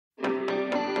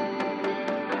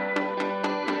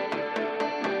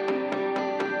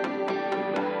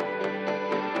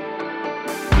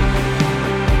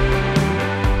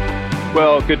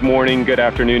Well, good morning, good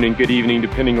afternoon, and good evening,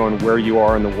 depending on where you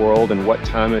are in the world and what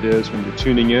time it is when you're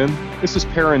tuning in. This is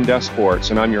Perrin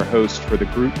Desports, and I'm your host for the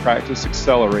Group Practice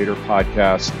Accelerator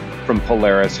podcast from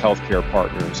Polaris Healthcare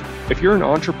Partners. If you're an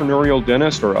entrepreneurial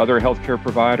dentist or other healthcare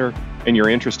provider and you're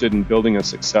interested in building a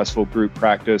successful group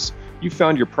practice, you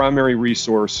found your primary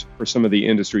resource for some of the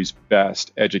industry's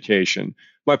best education.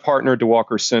 My partner,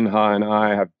 DeWalker Sinha, and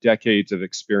I have decades of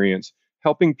experience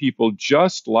helping people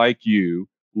just like you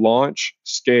launch,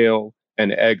 scale,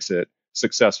 and exit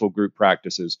successful group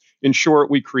practices. In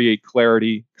short, we create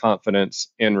clarity, confidence,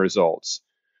 and results.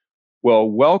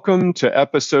 Well, welcome to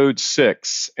episode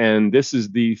 6, and this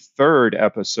is the third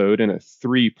episode in a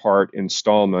 3-part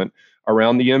installment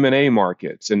around the M&A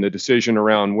markets and the decision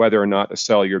around whether or not to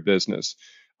sell your business.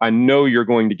 I know you're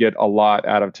going to get a lot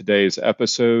out of today's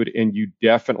episode, and you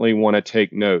definitely want to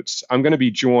take notes. I'm going to be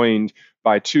joined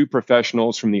by 2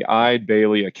 professionals from the Eide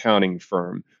Bailly accounting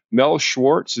firm. Mel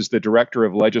Schwartz is the Director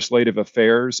of Legislative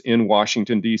Affairs in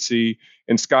Washington, D.C.,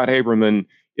 and Scott Haberman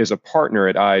is a partner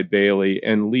at Eide Bailly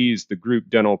and leads the group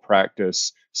dental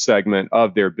practice segment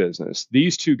of their business.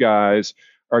 These 2 guys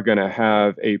are going to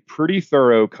have a pretty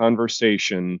thorough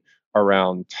conversation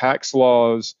around tax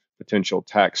laws, potential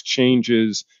tax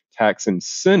changes, tax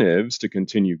incentives to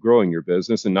continue growing your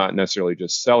business and not necessarily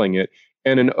just selling it,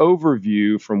 and an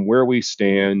overview from where we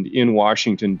stand in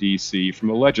Washington, D.C. from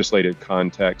a legislative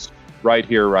context right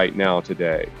here, right now,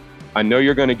 today. I know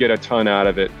you're going to get a ton out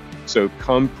of it, so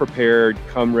come prepared,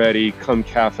 come ready, come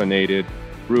caffeinated,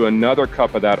 brew another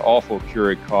cup of that awful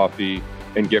Keurig coffee,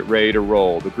 and get ready to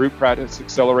roll. The Group Practice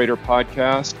Accelerator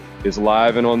podcast is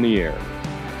live and on the air.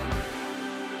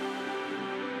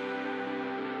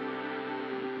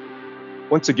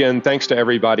 Once again, thanks to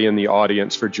everybody in the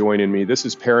audience for joining me. This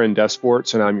is Perrin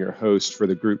Desports, and I'm your host for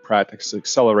the Group Practice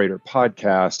Accelerator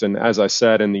podcast. And as I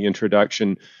said in the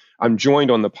introduction, I'm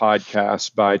joined on the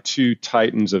podcast by 2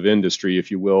 titans of industry, if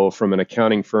you will, from an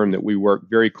accounting firm that we work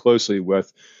very closely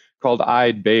with called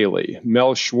Eide Bailly.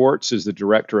 Mel Schwartz is the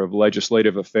Director of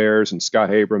Legislative Affairs, and Scott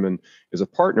Haberman is a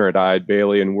partner at Eide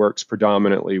Bailly and works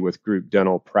predominantly with group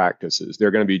dental practices.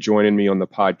 They're going to be joining me on the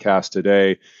podcast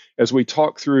today as we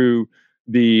talk through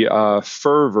the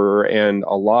fervor and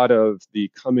a lot of the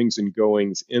comings and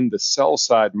goings in the sell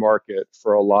side market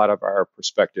for a lot of our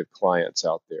prospective clients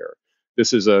out there.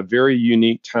 This is a very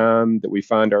unique time that we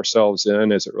find ourselves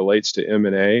in as it relates to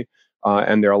M&A,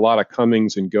 and there are a lot of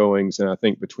comings and goings, and I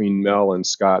think between Mel and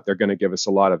Scott, they're going to give us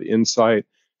a lot of insight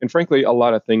and frankly, a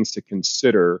lot of things to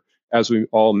consider as we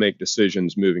all make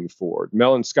decisions moving forward.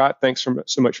 Mel and Scott, thanks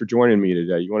so much for joining me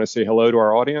today. You want to say hello to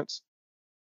our audience?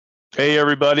 Hey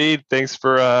everybody! Thanks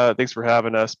for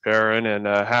having us, Perrin, and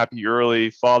happy early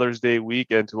Father's Day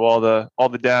weekend to all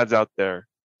the dads out there.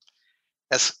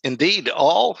 Yes, indeed.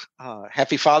 All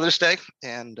happy Father's Day,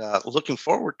 and looking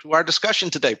forward to our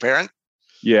discussion today, Perrin.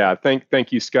 Yeah,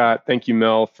 thank you, Scott. Thank you,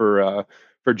 Mel, for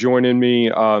joining me.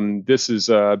 This has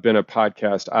been a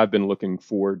podcast I've been looking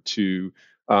forward to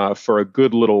for a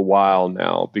good little while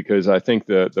now, because I think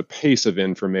the pace of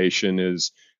information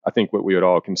is, I think, what we would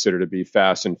all consider to be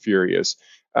fast and furious.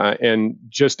 And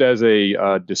just as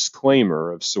a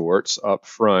disclaimer of sorts up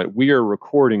front, we are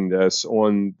recording this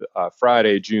on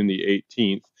Friday, June the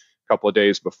 18th, a couple of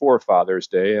days before Father's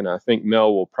Day. And I think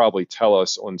Mel will probably tell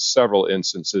us on several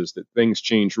instances that things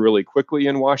change really quickly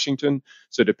in Washington.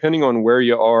 So depending on where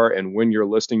you are and when you're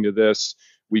listening to this,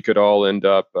 we could all end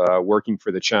up working for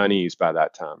the Chinese by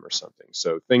that time or something.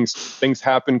 So things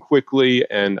happen quickly,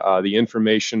 and the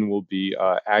information will be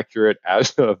accurate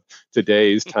as of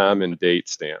today's time and date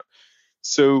stamp.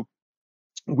 So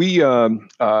we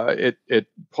at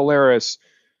Polaris,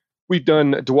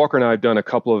 DeWalker and I have done a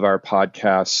couple of our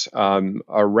podcasts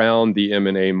around the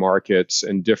M&A markets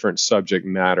and different subject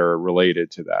matter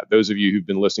related to that. Those of you who've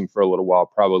been listening for a little while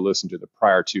probably listened to the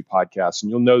prior 2 podcasts, and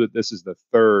you'll know that this is the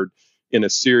third in a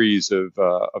series of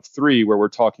 3 where we're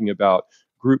talking about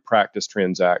group practice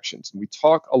transactions. And we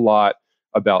talk a lot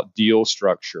about deal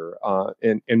structure.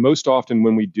 And most often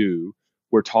when we do,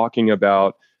 we're talking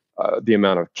about the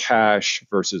amount of cash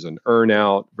versus an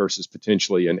earnout versus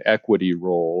potentially an equity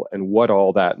role and what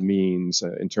all that means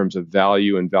in terms of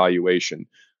value and valuation.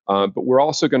 But we're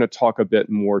also going to talk a bit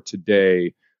more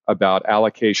today about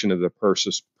allocation of the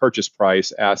purchase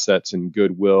price, assets, and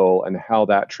goodwill, and how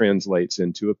that translates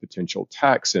into a potential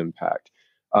tax impact.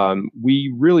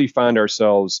 We really find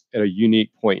ourselves at a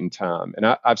unique point in time,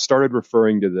 and I've started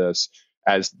referring to this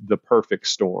as the perfect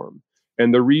storm.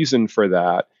 And the reason for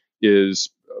that is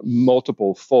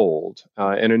multiple fold,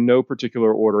 and in no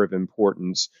particular order of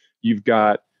importance. You've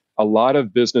got a lot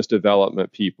of business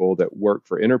development people that work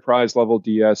for enterprise level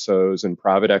DSOs and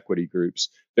private equity groups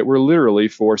that were literally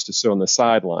forced to sit on the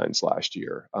sidelines last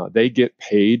year. They get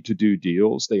paid to do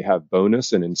deals. They have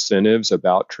bonus and incentives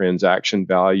about transaction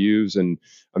values and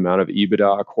amount of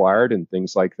EBITDA acquired and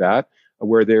things like that,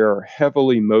 where they're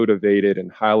heavily motivated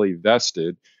and highly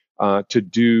vested to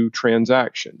do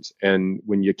transactions. And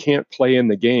when you can't play in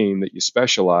the game that you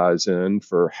specialize in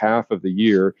for half of the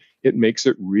year, it makes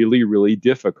it really, really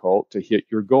difficult to hit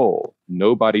your goal.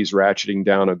 Nobody's ratcheting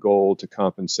down a goal to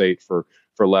compensate for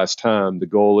less time. The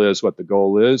goal is what the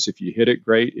goal is. If you hit it,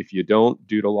 great. If you don't,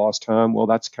 due to lost time, well,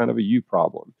 that's kind of a you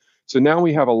problem. So now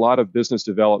we have a lot of business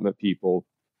development people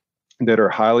that are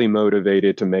highly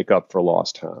motivated to make up for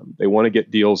lost time. They want to get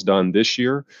deals done this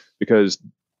year because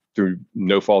through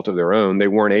no fault of their own, they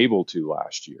weren't able to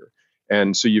last year.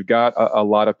 And so you've got a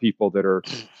lot of people that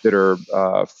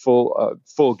are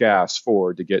full gas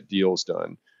forward to get deals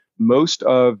done. Most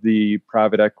of the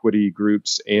private equity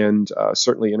groups and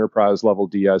certainly enterprise level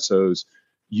DSOs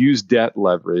use debt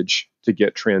leverage to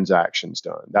get transactions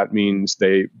done. That means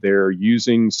they're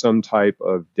using some type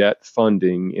of debt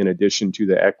funding in addition to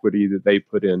the equity that they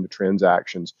put into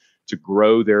transactions to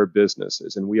grow their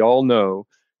businesses. And we all know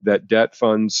that debt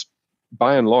funds,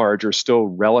 by and large, are still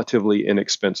relatively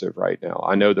inexpensive right now.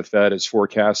 I know the Fed is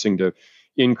forecasting to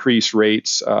increase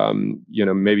rates,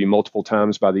 maybe multiple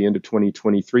times by the end of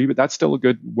 2023, but that's still a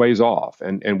good ways off.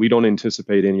 And we don't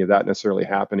anticipate any of that necessarily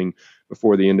happening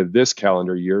before the end of this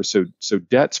calendar year. So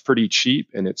debt's pretty cheap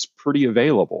and it's pretty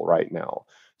available right now.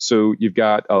 So you've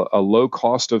got a low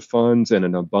cost of funds and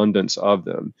an abundance of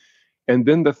them. And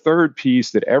then the third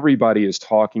piece that everybody is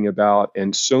talking about,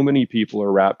 and so many people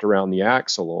are wrapped around the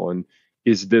axle on,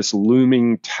 is this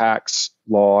looming tax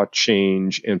law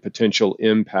change and potential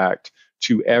impact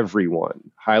to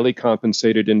everyone, highly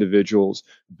compensated individuals,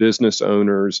 business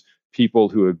owners, people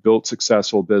who have built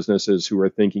successful businesses who are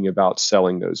thinking about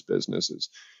selling those businesses.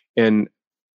 And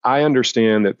I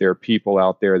understand that there are people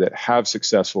out there that have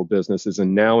successful businesses,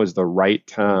 and now is the right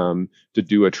time to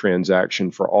do a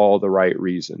transaction for all the right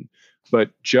reason.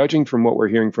 But judging from what we're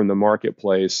hearing from the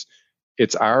marketplace,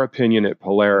 it's our opinion at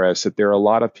Polaris that there are a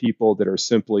lot of people that are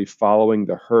simply following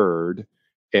the herd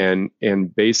and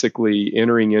basically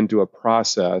entering into a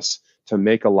process to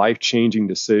make a life-changing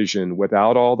decision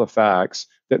without all the facts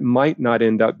that might not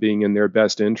end up being in their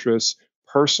best interests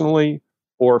personally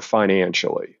or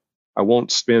financially. I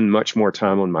won't spend much more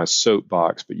time on my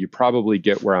soapbox, but you probably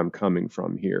get where I'm coming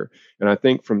from here. And I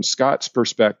think from Scott's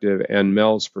perspective and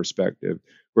Mel's perspective,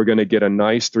 we're going to get a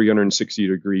nice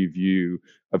 360-degree view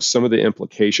of some of the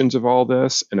implications of all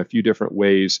this and a few different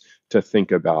ways to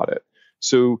think about it.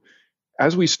 So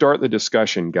as we start the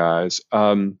discussion, guys,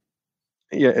 and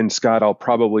Scott, I'll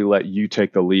probably let you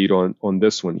take the lead on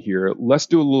this one here. Let's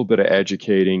do a little bit of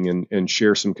educating and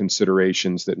share some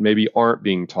considerations that maybe aren't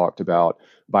being talked about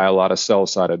by a lot of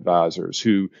sell-side advisors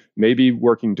who may be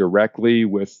working directly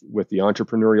with the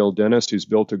entrepreneurial dentist who's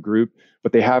built a group,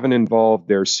 but they haven't involved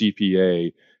their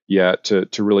CPA yet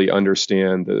to really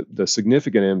understand the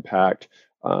significant impact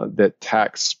that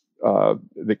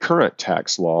the current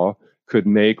tax law could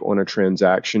make on a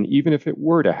transaction, even if it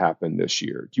were to happen this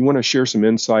year. Do you want to share some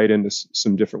insight into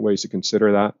some different ways to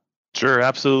consider that? Sure,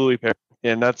 absolutely, Perry.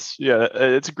 And it's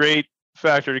a great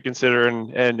factor to consider.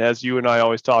 And as you and I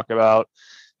always talk about,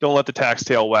 don't let the tax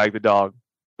tail wag the dog.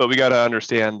 But we got to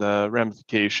understand the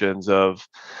ramifications of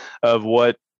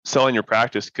what selling your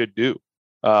practice could do,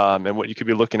 and what you could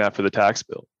be looking at for the tax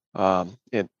bill.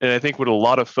 And I think what a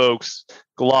lot of folks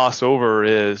gloss over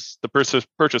is the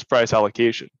purchase price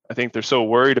allocation. I think they're so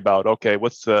worried about, okay,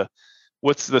 what's the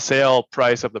sale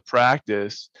price of the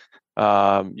practice?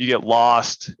 You get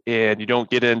lost and you don't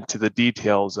get into the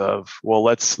details of, well,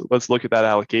 let's look at that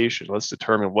allocation. Let's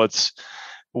determine what's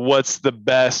the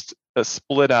best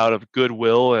split out of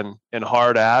goodwill and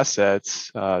hard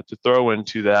assets to throw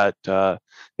into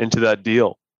that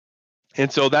deal. And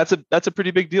so that's a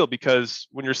pretty big deal, because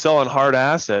when you're selling hard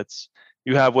assets,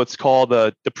 you have what's called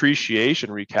a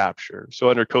depreciation recapture. So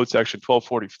under Code Section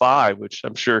 1245, which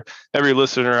I'm sure every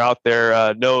listener out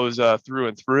there knows through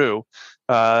and through,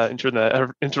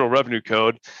 the Internal Revenue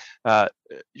Code,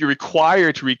 you're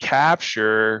required to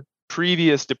recapture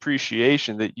previous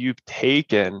depreciation that you've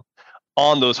taken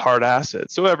on those hard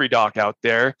assets. So every doc out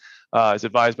there is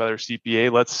advised by their CPA.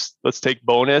 Let's take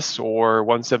bonus or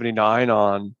 179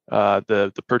 on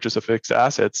the purchase of fixed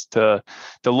assets to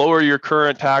lower your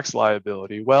current tax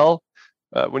liability. Well,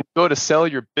 when you go to sell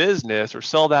your business or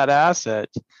sell that asset,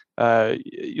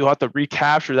 you'll have to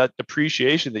recapture that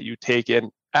depreciation that you take in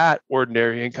at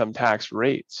ordinary income tax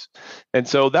rates. And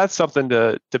so that's something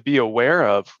to be aware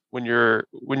of when you're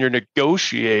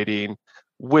negotiating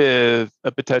with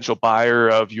a potential buyer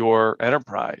of your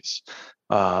enterprise.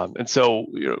 And so,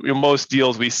 most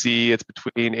deals we see, it's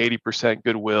between 80%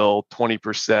 goodwill,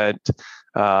 20%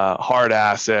 hard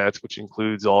assets, which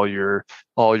includes all your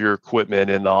equipment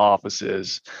in the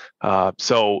offices.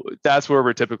 So that's where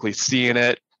we're typically seeing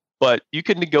it. But you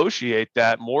can negotiate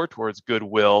that more towards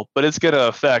goodwill, but it's going to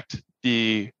affect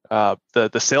the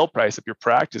sale price of your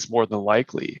practice more than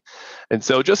likely. And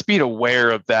so just being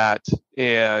aware of that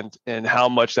and how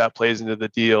much that plays into the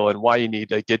deal, and why you need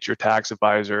to get your tax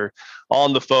advisor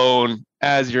on the phone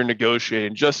as you're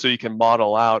negotiating, just so you can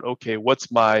model out, okay,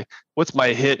 what's my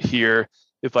hit here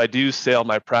if I do sell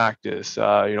my practice?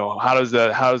 How does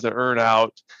the earn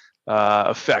out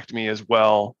affect me as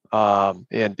well? And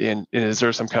is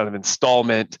there some kind of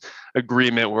installment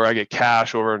agreement where I get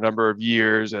cash over a number of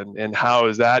years, and how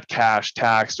is that cash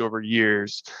taxed over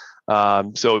years?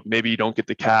 So maybe you don't get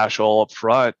the cash all up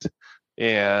front.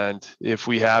 And if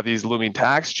we have these looming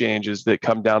tax changes that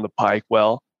come down the pike,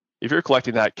 well, if you're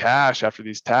collecting that cash after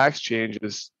these tax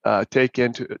changes take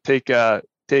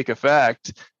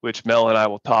effect, which Mel and I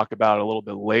will talk about a little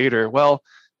bit later, well,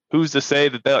 who's to say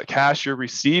that the cash you're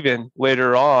receiving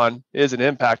later on isn't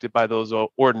impacted by those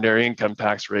ordinary income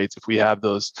tax rates if we have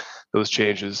those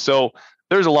changes? So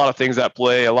there's a lot of things at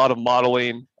play, a lot of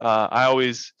modeling. I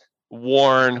always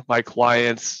warn my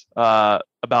clients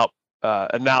about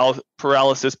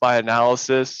paralysis by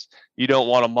analysis. You don't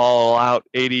want to model out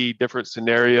 80 different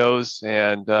scenarios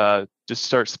and just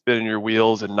start spinning your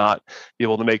wheels and not be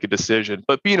able to make a decision.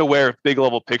 But being aware of big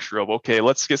level picture of, okay,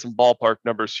 let's get some ballpark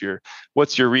numbers here.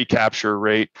 What's your recapture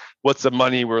rate? What's the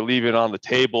money we're leaving on the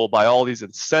table by all these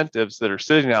incentives that are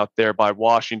sitting out there by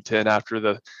Washington after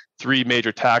the 3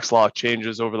 major tax law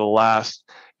changes over the last,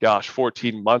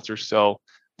 14 months or so,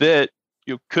 that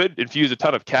you could infuse a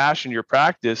ton of cash in your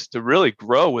practice to really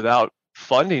grow without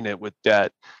funding it with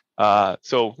debt.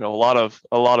 So a lot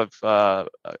of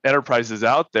enterprises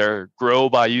out there grow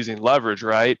by using leverage,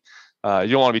 right? You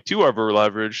don't want to be too over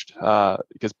leveraged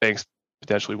because banks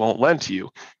potentially won't lend to you.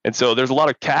 And so there's a lot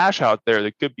of cash out there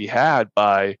that could be had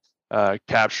by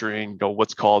capturing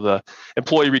what's called the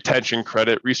employee retention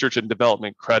credit, research and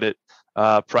development credit,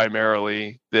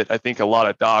 primarily, that I think a lot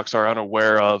of docs are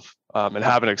unaware of and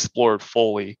haven't explored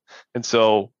fully. And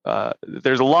so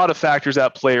there's a lot of factors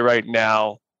at play right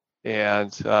now.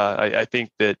 And I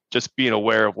think that just being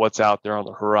aware of what's out there on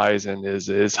the horizon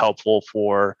is helpful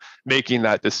for making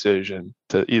that decision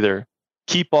to either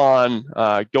keep on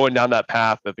going down that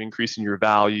path of increasing your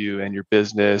value and your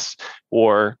business,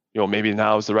 or maybe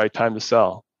now is the right time to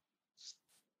sell.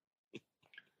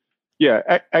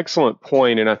 Yeah, excellent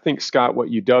point. And I think, Scott, what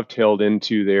you dovetailed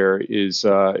into there is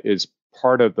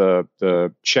part of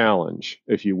the challenge,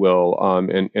 if you will,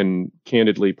 and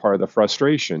candidly part of the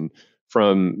frustration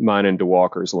from mine and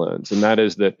DeWalker's lens. And that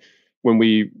is that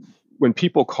when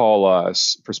people call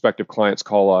us, prospective clients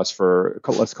call us for,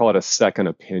 let's call it a second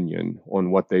opinion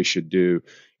on what they should do,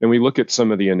 and we look at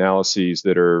some of the analyses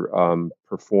that are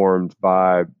performed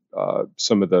by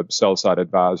some of the sell-side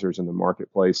advisors in the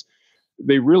marketplace,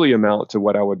 they really amount to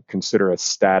what I would consider a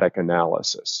static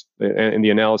analysis. And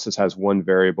the analysis has one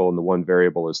variable, and the one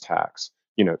variable is tax.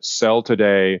 Sell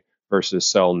today versus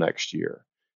sell next year.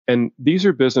 And these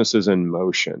are businesses in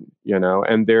motion,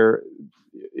 and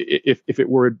if it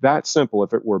were that simple,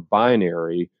 if it were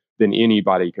binary, then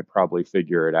anybody could probably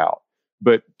figure it out.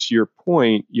 But to your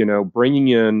point, bringing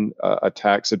in a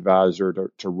tax advisor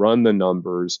to run the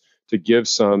numbers, to give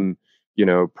some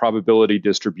probability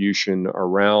distribution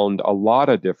around a lot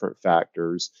of different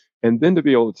factors, and then to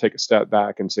be able to take a step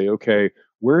back and say, okay,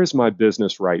 where is my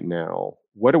business right now?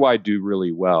 What do I do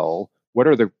really well? What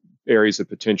are the areas of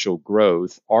potential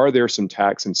growth? Are there some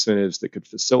tax incentives that could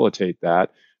facilitate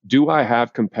that? Do I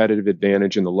have competitive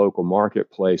advantage in the local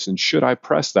marketplace? And should I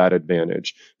press that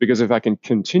advantage? Because if I can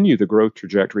continue the growth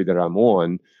trajectory that I'm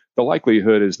on, the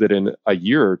likelihood is that in a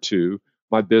year or two,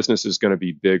 my business is going to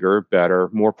be bigger, better,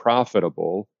 more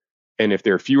profitable. And if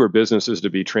there are fewer businesses to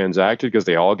be transacted, because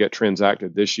they all get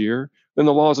transacted this year, then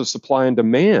the laws of supply and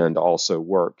demand also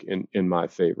work in my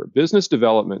favor. Business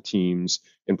development teams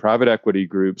in private equity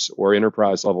groups or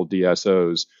enterprise level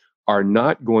DSOs are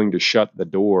not going to shut the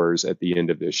doors at the end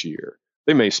of this year.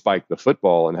 They may spike the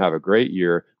football and have a great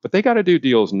year, but they got to do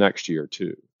deals next year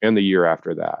too, and the year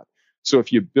after that. So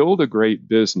if you build a great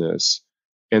business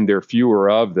and there are fewer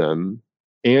of them,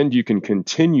 and you can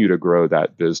continue to grow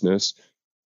that business,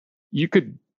 you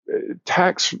could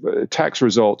tax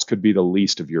results could be the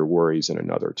least of your worries in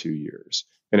another 2 years.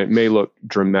 and it may look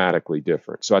dramatically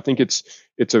different. So I think it's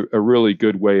a really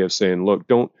good way of saying, look,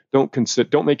 don't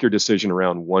make your decision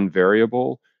around one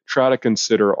variable. Try to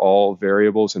consider all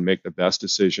variables and make the best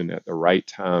decision at the right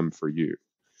time for you.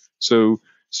 So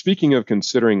speaking of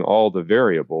considering all the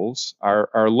variables,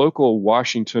 our local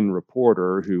Washington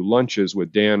reporter who lunches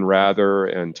with Dan Rather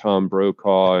and Tom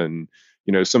Brokaw and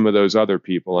some of those other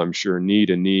people, I'm sure, knee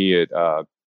to knee at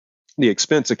the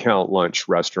expense account lunch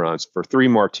restaurants for 3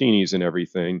 martinis and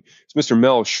everything. It's Mr.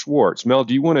 Mel Schwartz. Mel,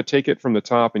 do you want to take it from the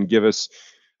top and give us,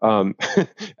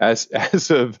 as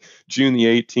of June the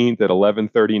 18th at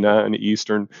 11:39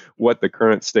 Eastern, what the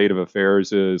current state of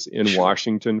affairs is in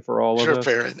Washington for all of us? Sure,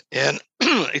 Farron. And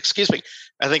excuse me,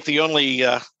 I think the only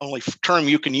term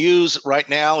you can use right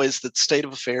now is that the state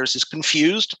of affairs is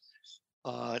confused.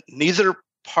 Neither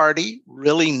party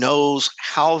really knows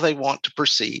how they want to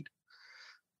proceed.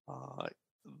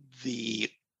 The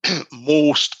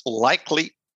most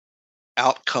likely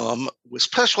outcome,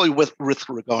 especially with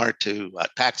regard to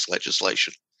tax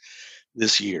legislation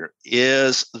this year,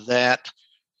 is that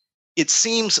it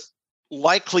seems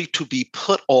likely to be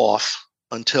put off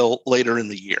until later in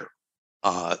the year.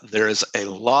 There is a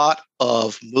lot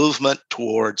of movement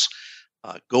towards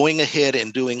going ahead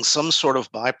and doing some sort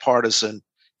of bipartisan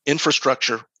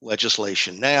infrastructure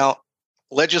legislation now,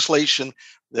 legislation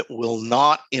that will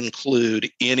not include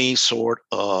any sort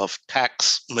of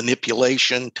tax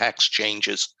manipulation, tax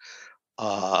changes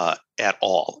at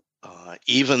all.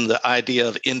 Even the idea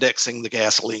of indexing the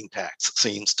gasoline tax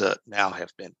seems to now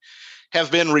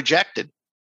have been rejected.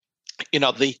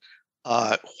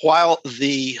 While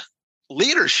the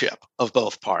leadership of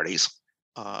both parties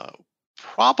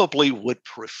probably would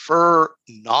prefer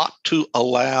not to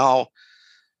allow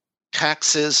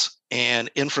taxes and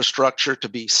infrastructure to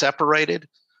be separated,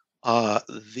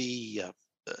 the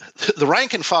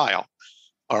rank and file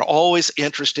are always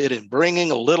interested in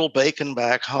bringing a little bacon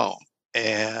back home.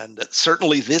 And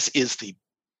certainly this is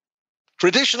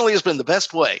traditionally has been the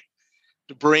best way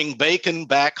to bring bacon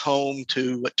back home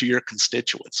to your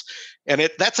constituents. And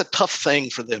that's a tough thing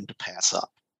for them to pass up.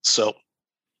 So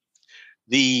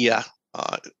the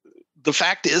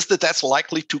fact is that that's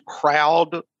likely to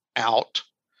crowd out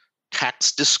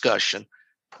tax discussion,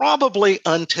 probably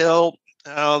until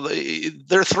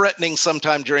they're threatening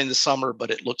sometime during the summer,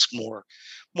 but it looks more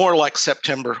like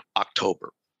September,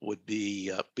 October would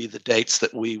be the dates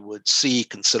that we would see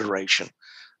consideration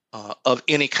of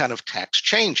any kind of tax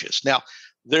changes. Now,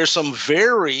 there's some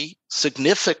very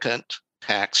significant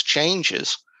tax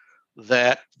changes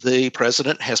that the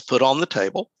president has put on the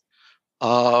table.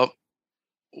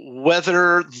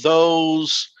 Whether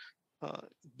those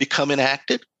become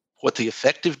enacted, what the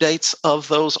effective dates of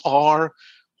those are,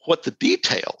 what the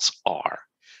details are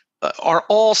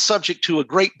all subject to a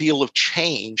great deal of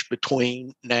change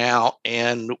between now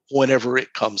and whenever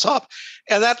it comes up.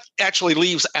 And that actually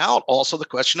leaves out also the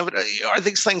question of, are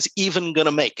these things even going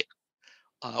to make it?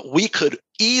 We could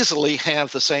easily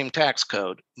have the same tax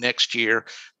code next year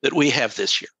that we have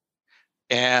this year.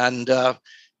 And I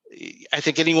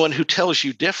think anyone who tells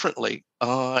you differently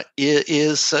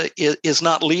is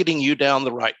not leading you down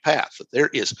the right path. There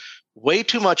is way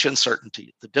too much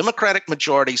uncertainty. The Democratic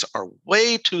majorities are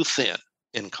way too thin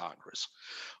in Congress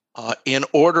in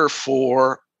order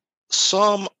for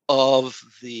some of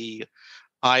the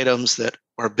items that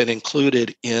have been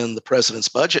included in the president's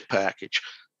budget package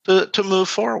to move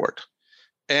forward.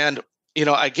 And,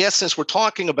 I guess since we're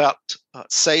talking about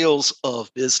sales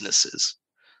of businesses,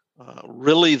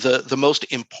 really the most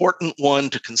important one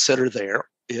to consider there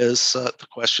is the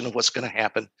question of what's going to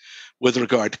happen with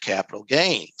regard to capital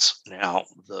gains. Now,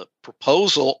 the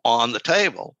proposal on the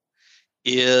table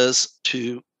is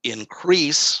to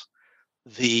increase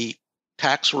the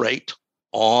tax rate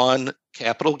on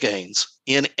capital gains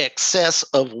in excess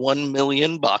of $1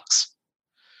 million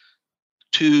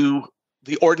to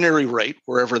the ordinary rate,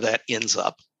 wherever that ends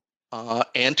up,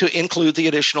 and to include the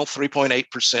additional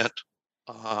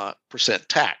 3.8%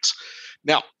 tax.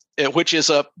 Now, which is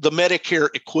the Medicare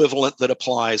equivalent that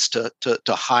applies to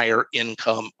higher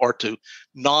income or to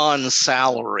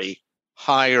non-salary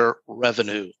higher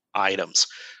revenue items.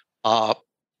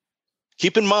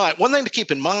 Keep in mind, one thing to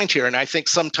keep in mind here, and I think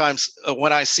sometimes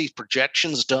when I see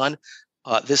projections done,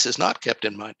 this is not kept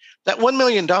in mind, that $1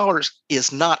 million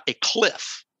is not a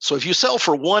cliff. So if you sell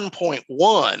for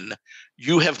 1.1,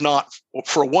 you have not,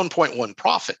 for a 1.1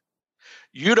 profit,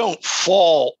 you don't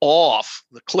fall off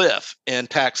the cliff and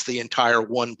tax the entire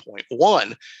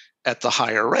 1.1 at the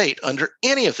higher rate under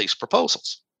any of these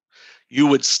proposals. You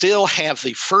would still have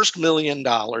the first $1 million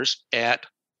at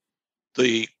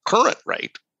the current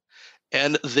rate,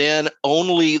 And then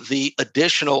only the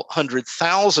additional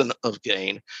 100,000 of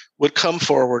gain would come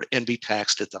forward and be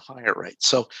taxed at the higher rate.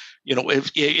 So,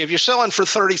 if you're selling for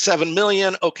 37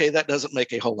 million, okay, that doesn't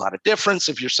make a whole lot of difference.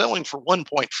 If you're selling for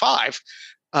 1.5,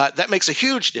 that makes a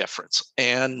huge difference.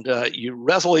 And you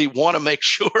really want to make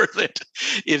sure that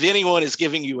if anyone is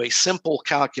giving you a simple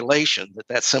calculation,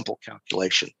 that simple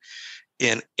calculation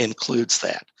includes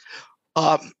that.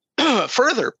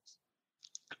 Further,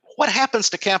 what happens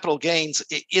to capital gains?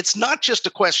 It's not just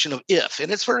a question of if,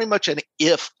 and it's very much an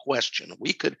if question.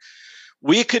 We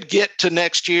could get to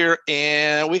next year,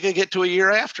 and we could get to a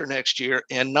year after next year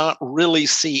and not really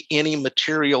see any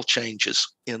material changes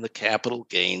in the capital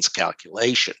gains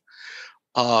calculation.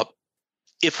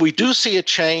 If we do see a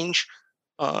change,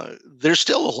 there's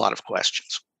still a lot of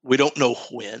questions. We don't know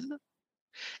when,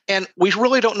 and we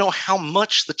really don't know how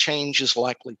much the change is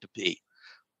likely to be.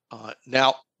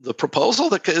 Now, the proposal,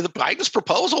 the Biden's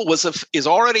proposal is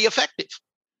already effective.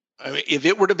 I mean, if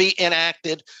it were to be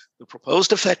enacted, the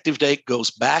proposed effective date goes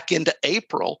back into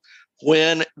April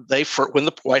when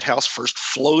the White House first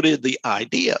floated the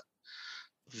idea.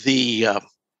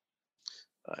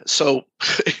 So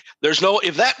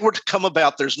if that were to come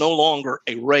about, there's no longer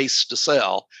a race to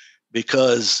sell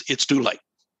because it's too late.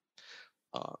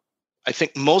 I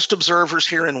think most observers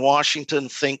here in Washington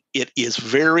think it is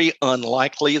very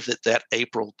unlikely that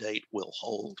April date will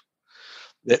hold,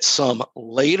 that some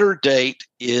later date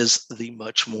is the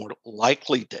much more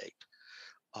likely date.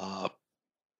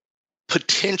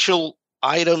 Potential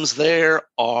items there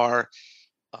are,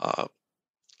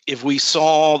 if we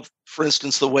saw, for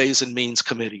instance, the Ways and Means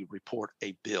Committee report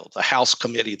a bill, the House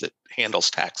committee that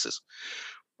handles taxes,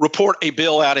 report a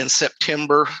bill out in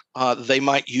September, they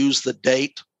might use the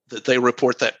date that they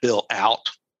report that bill out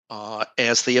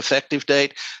as the effective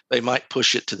date. They might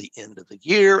push it to the end of the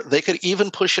year. They could even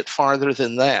push it farther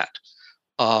than that.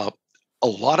 A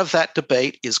lot of that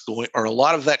debate a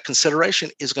lot of that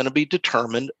consideration is going to be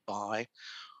determined by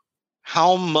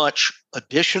how much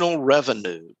additional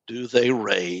revenue do they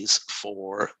raise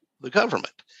for the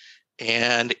government.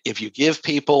 And if you give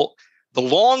people, the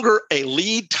longer a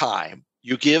lead time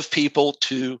you give people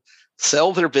to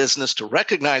sell their business, to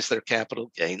recognize their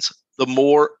capital gains, the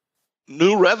more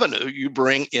new revenue you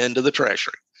bring into the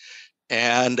Treasury.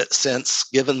 And since,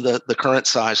 given the current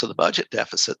size of the budget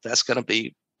deficit, that's going to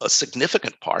be a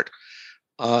significant part,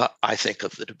 I think,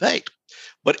 of the debate.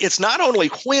 But it's not only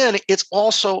when, it's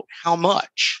also how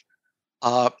much.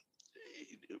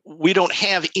 We don't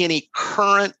have any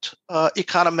current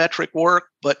econometric work,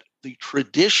 but the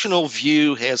traditional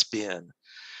view has been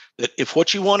that if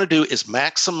what you want to do is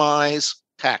maximize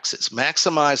taxes,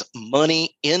 maximize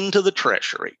money into the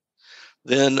Treasury,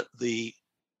 then the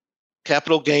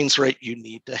capital gains rate you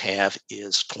need to have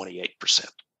is 28%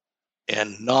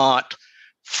 and not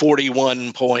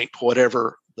 41 point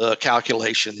whatever the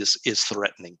calculation is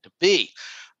threatening to be.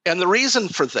 And the reason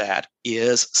for that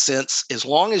is, since as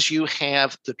long as you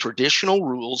have the traditional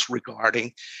rules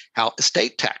regarding how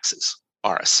estate taxes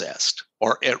are assessed,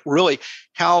 or really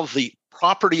how the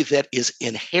property that is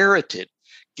inherited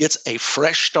gets a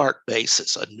fresh start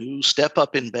basis, a new step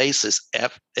up in basis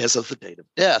as of the date of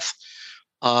death.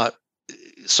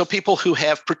 So people who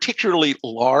have particularly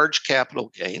large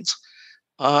capital gains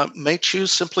may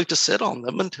choose simply to sit on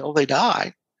them until they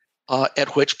die,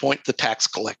 at which point the tax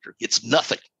collector gets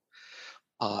nothing.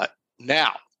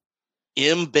 Now,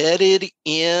 embedded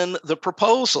in the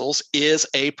proposals is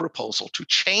a proposal to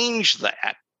change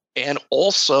that and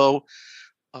also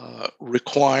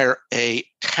require a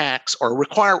tax, or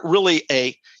require really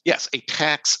a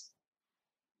tax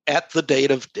at the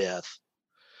date of death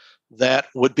that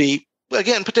would be,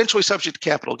 again, potentially subject to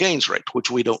capital gains rate, which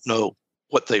we don't know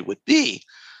what they would be,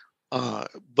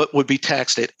 but would be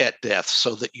taxed at death,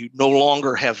 so that you no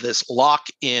longer have this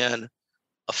lock-in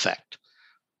effect.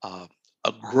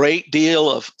 A great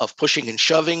deal of pushing and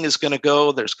shoving is going to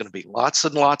go. There's going to be lots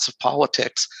and lots of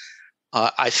politics.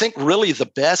 I think really the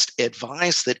best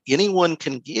advice that anyone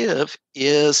can give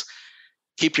is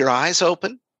keep your eyes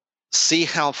open, see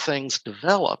how things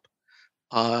develop.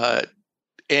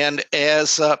 And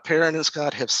as Perrin and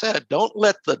Scott have said, don't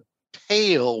let the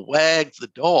tail wag the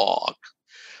dog,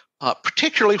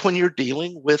 particularly when you're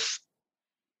dealing with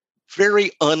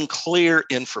very unclear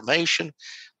information,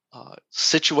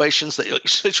 situations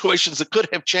that could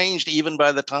have changed even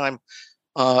by the time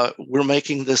we're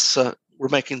making this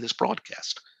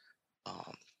broadcast.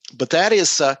 But that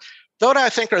is, those I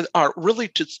think are really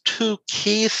two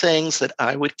key things that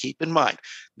I would keep in mind.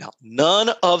 Now,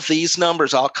 none of these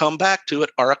numbers, I'll come back to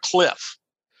it, are a cliff.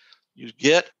 You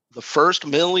get the first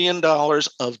 $1 million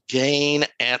of gain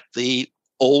at the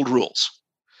old rules.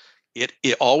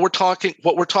 What we're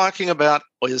talking about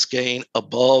is gain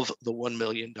above the $1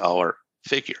 million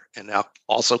figure. And now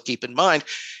also keep in mind,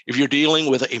 if you're dealing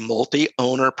with a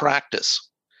multi-owner practice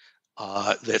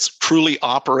that's truly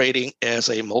operating as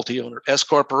a multi-owner S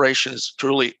corporation, is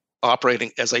truly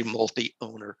operating as a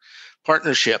multi-owner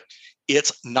partnership,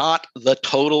 it's not the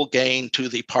total gain to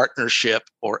the partnership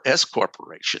or S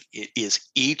corporation. It is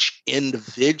each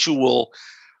individual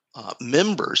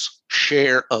members'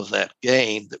 share of that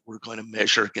gain that we're going to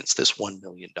measure against this $1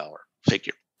 million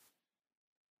figure.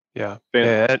 Yeah.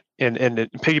 And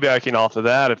piggybacking off of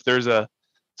that, if there's a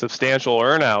substantial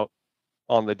earnout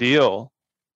on the deal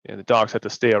and the docs have to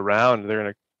stay around, they're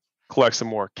going to collect some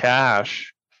more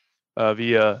cash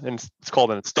via, and it's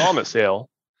called an installment sale.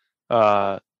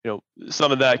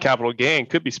 Some of that capital gain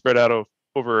could be spread out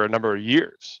over a number of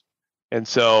years. And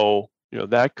so,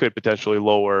 that could potentially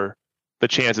lower the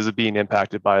chances of being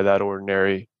impacted by that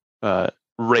ordinary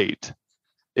rate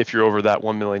if you're over that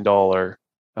 $1 million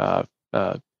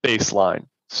baseline.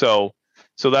 So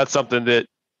that's something that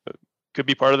could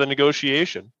be part of the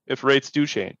negotiation if rates do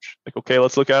change. Like, okay,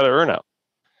 let's look at an earnout,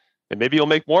 and maybe you'll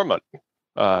make more money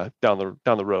down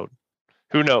the road.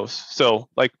 Who knows? So,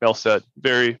 like Mel said,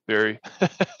 very, very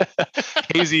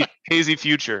hazy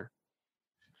future.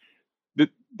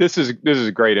 This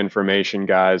is great information,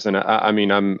 guys, and I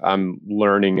mean I'm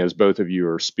learning as both of you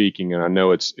are speaking, and I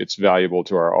know it's valuable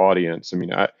to our audience. I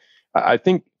mean, I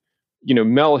think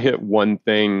Mel hit one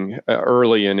thing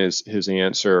early in his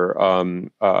answer,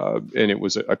 and it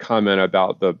was a comment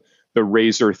about the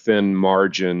razor thin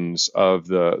margins of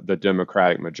the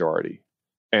Democratic majority,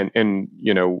 and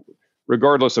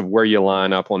regardless of where you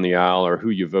line up on the aisle or who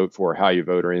you vote for, or how you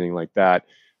vote, or anything like that.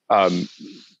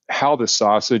 How the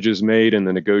sausage is made in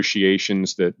the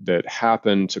negotiations that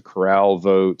happen to corral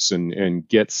votes and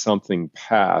get something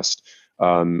passed.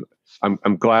 I'm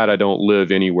glad I don't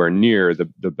live anywhere near the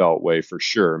Beltway, for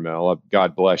sure, Mel.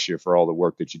 God bless you for all the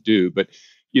work that you do. But,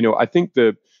 I think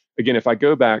again, if I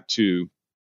go back to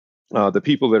the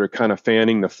people that are kind of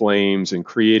fanning the flames and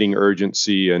creating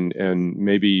urgency and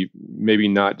maybe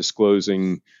not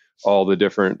disclosing all the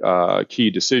different key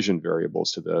decision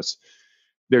variables to this,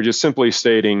 they're just simply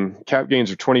stating cap gains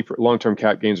are long-term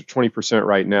cap gains are 20%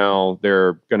 right now.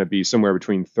 They're going to be somewhere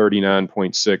between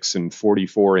 39.6 and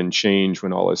 44 and change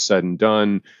when all is said and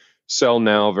done. Sell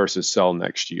now versus sell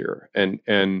next year. And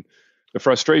the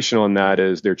frustration on that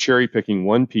is they're cherry picking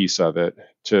one piece of it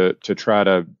to try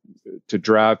to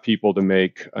drive people to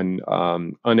make an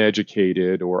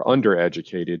uneducated or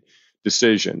undereducated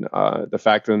decision. The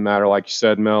fact of the matter, like you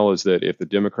said, Mel, is that if the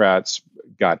Democrats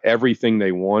got everything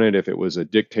they wanted, if it was a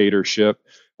dictatorship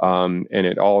and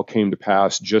it all came to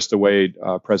pass just the way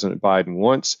President Biden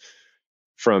wants,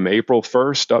 from April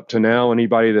 1st up to now,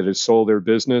 anybody that has sold their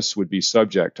business would be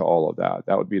subject to all of that.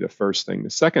 That would be the first thing.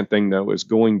 The second thing, though, is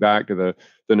going back to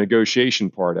the negotiation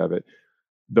part of it.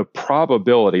 The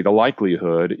probability, the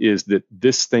likelihood is that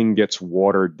this thing gets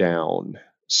watered down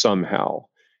somehow.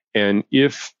 And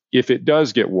if it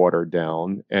does get watered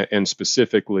down, and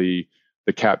specifically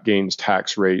the cap gains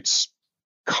tax rates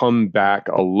come back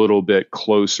a little bit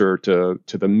closer to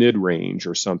the mid-range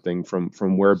or something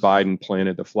from where Biden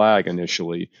planted the flag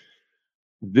initially,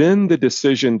 then the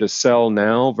decision to sell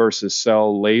now versus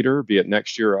sell later, be it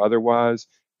next year or otherwise,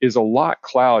 is a lot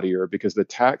cloudier because the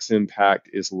tax impact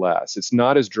is less. It's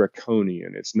not as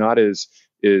draconian. It's not as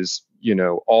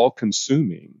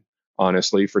all-consuming,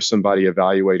 honestly, for somebody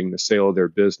evaluating the sale of their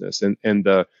business. And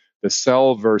the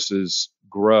sell versus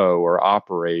grow or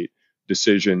operate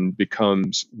decision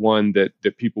becomes one that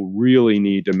people really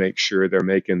need to make sure they're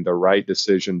making the right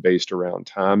decision based around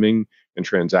timing and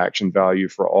transaction value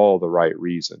for all the right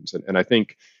reasons. And I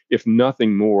think if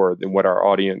nothing more than what our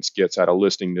audience gets out of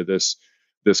listening to this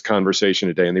conversation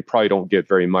today, and they probably don't get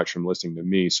very much from listening to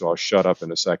me, so I'll shut up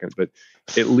in a second, but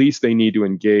at least they need to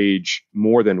engage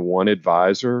more than one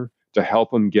advisor to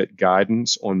help them get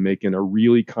guidance on making a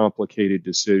really complicated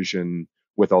decision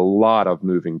with a lot of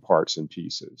moving parts and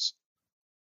pieces.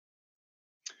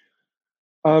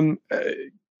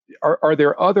 Are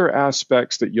there other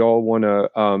aspects that y'all want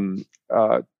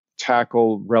to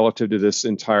tackle relative to this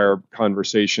entire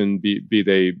conversation, be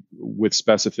they with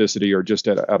specificity or just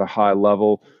at a high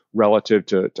level, relative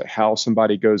to how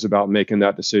somebody goes about making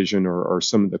that decision, or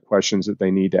some of the questions that they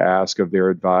need to ask of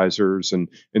their advisors? And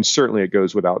certainly it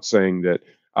goes without saying that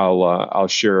I'll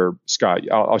share, Scott,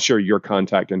 I'll share your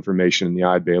contact information and the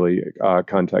Eide Bailly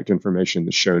contact information in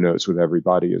the show notes with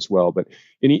everybody as well. But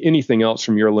anything else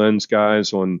from your lens,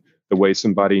 guys, on the way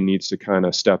somebody needs to kind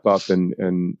of step up and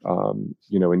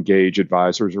engage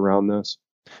advisors around this?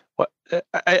 But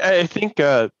I think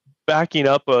backing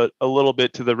up a little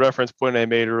bit to the reference point I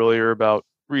made earlier about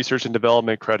research and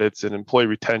development credits and employee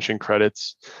retention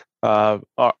credits,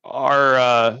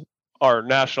 our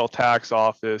national tax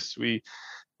office, we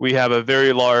have a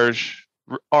very large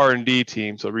R&D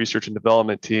team, so research and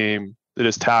development team that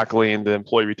is tackling the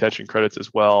employee retention credits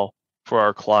as well for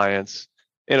our clients.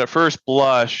 And at first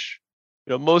blush,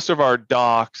 most of our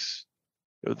docs,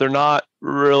 they're not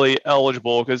really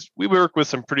eligible because we work with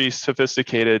some pretty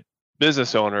sophisticated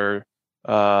business owners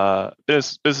out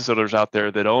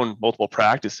there that own multiple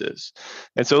practices,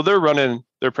 and so they're running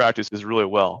their practices really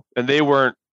well, and they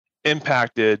weren't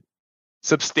impacted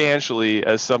substantially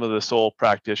as some of the sole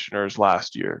practitioners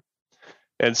last year.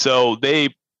 And so they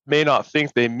may not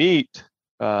think they meet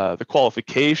the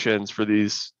qualifications for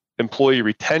these employee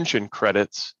retention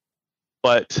credits,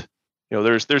 but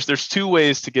there's two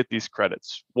ways to get these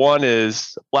credits. One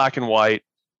is black and white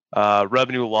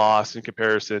revenue loss in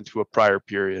comparison to a prior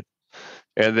period,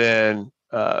 and then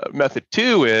method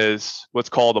two is what's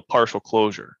called a partial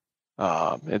closure.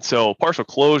 And so partial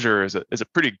closure is a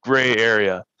pretty gray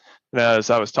area. And as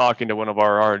I was talking to one of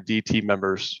our R&D team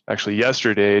members actually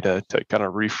yesterday to kind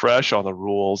of refresh on the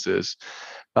rules, is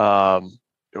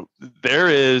there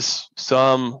is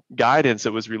some guidance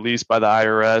that was released by the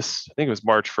IRS, I think it was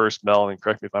March 1st, Mel, and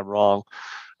correct me if I'm wrong,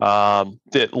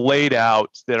 that laid out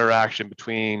the interaction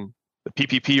between the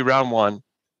PPP round one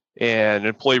and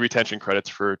employee retention credits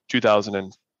for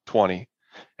 2020.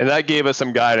 And that gave us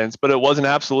some guidance, but it wasn't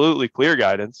absolutely clear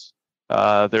guidance.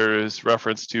 There is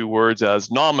reference to words as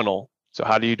nominal. So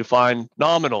how do you define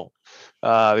nominal?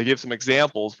 They give some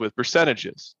examples with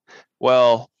percentages.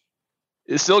 Well,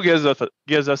 it still gives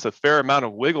us a fair amount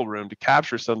of wiggle room to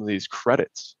capture some of these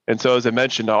credits. And so, as I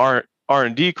mentioned, the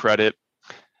R&D credit,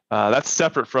 that's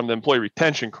separate from the employee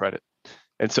retention credit.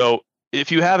 And so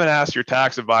if you haven't asked your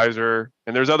tax advisor,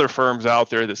 and there's other firms out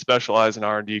there that specialize in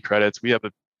R&D credits, we have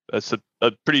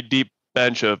a pretty deep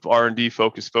bench of R&D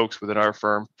focused folks within our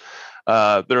firm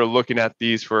that are looking at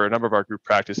these for a number of our group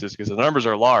practices because the numbers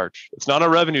are large. It's not a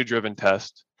revenue driven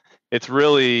test. It's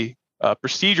really a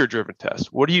procedure driven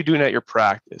test. What are you doing at your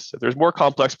practice? If there's more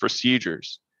complex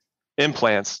procedures,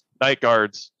 implants, night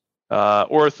guards,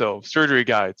 ortho, surgery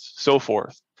guides, so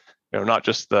forth, not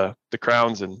just the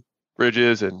crowns and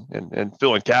bridges and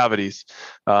filling cavities.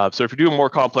 So if you're doing more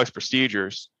complex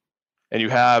procedures and you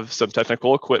have some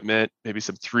technical equipment, maybe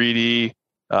some 3D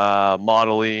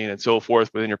modeling and so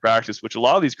forth within your practice, which a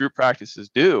lot of these group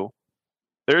practices do,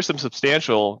 there's some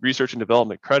substantial research and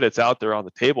development credits out there on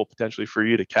the table potentially for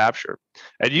you to capture.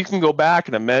 And you can go back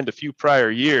and amend a few prior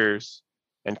years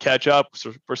and catch up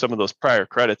for some of those prior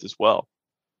credits as well.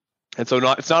 And so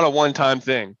it's not a one-time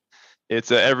thing.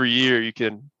 It's every year you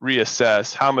can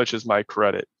reassess how much is my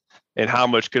credit and how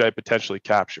much could I potentially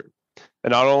capture.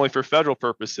 And not only for federal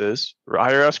purposes or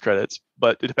IRS credits,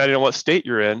 but depending on what state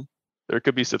you're in, there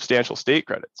could be substantial state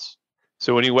credits.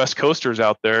 So any West Coasters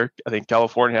out there, I think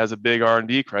California has a big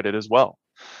R&D credit as well.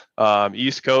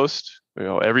 East Coast,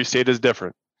 every state is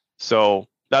different. So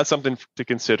that's something to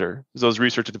consider, is those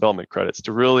research and development credits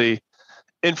to really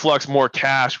influx more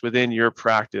cash within your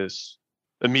practice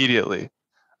immediately.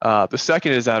 The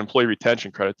second is that employee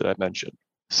retention credit that I mentioned.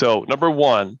 So number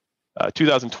one,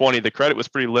 2020, the credit was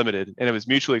pretty limited and it was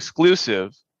mutually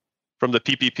exclusive from the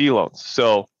PPP loans.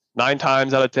 So 9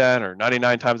 times out of 10 or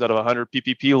 99 times out of 100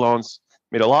 PPP loans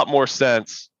made a lot more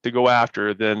sense to go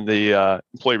after than the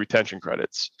employee retention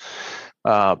credits.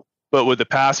 But with the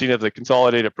passing of the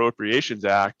Consolidated Appropriations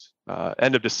Act,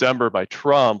 end of December by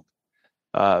Trump,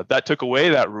 that took away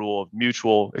that rule of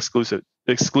mutual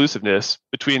exclusiveness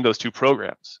between those two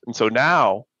programs. And so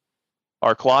now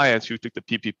our clients who took the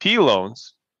PPP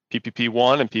loans, PPP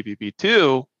 1 and PPP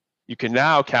 2, you can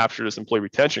now capture this employee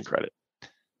retention credit.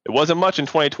 It wasn't much in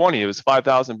 2020. It was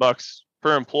 $5,000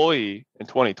 per employee in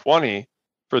 2020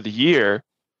 for the year,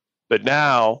 but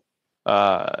now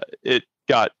it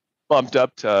got bumped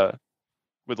up to,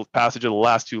 with the passage of the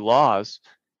last two laws,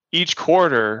 each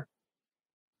quarter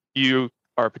you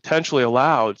are potentially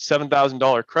allowed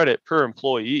 $7,000 credit per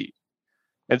employee.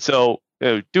 And so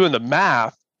doing the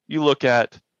math, you look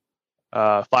at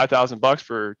 $5,000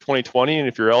 for 2020, and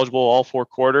if you're eligible all 4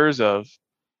 quarters of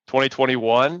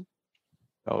 2021,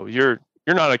 you're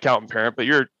not an accountant parent, but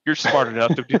you're smart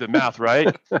enough to do the math,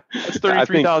 right? That's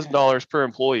 $33,000 per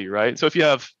employee, right? So if you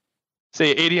have,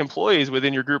 say, 80 employees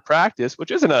within your group practice,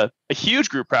 which isn't a huge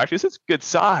group practice, it's good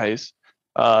size.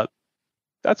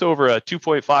 That's over a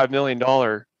 $2.5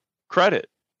 million credit.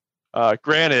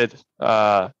 Granted,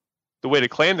 the way to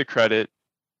claim the credit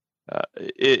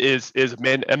is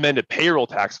amended payroll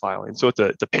tax filing. So it's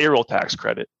a payroll tax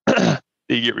credit.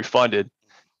 that you get refunded,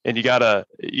 and you gotta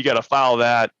file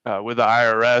that with the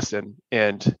IRS,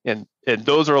 and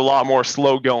those are a lot more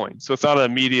slow going. So it's not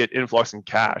an immediate influx in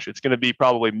cash. It's going to be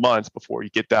probably months before you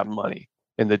get that money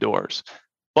in the doors.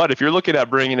 But if you're looking at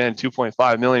bringing in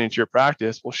 2.5 million into your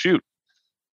practice, well, shoot,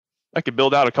 I could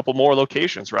build out a couple more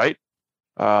locations, right?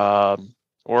 Or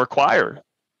acquire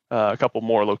a couple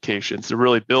more locations to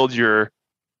really build your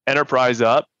enterprise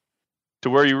up to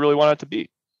where you really want it to be.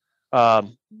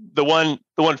 The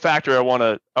one factor I want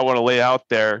to lay out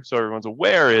there so everyone's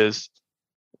aware is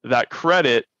that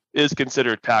credit is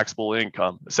considered taxable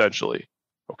income, essentially.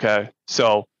 Okay,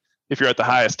 so if you're at the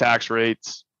highest tax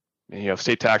rates, and you have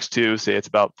state tax too, say it's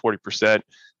about 40%.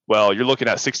 Well, you're looking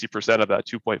at 60% of that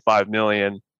 2.5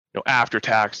 million, after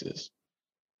taxes.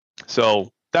 So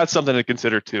that's something to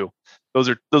consider too. Those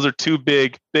are two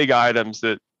big items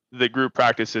that the group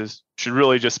practices should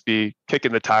really just be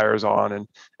kicking the tires on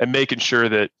and making sure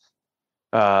that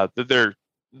that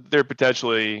they're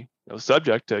potentially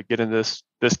subject to getting this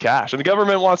cash. And the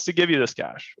government wants to give you this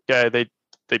cash. Okay,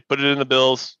 they put it in the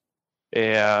bills,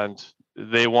 and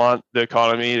they want the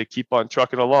economy to keep on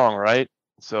trucking along, right?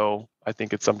 So I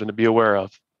think it's something to be aware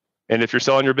of. And if you're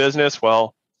selling your business,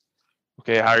 well,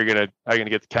 okay, how are you gonna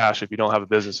get the cash if you don't have a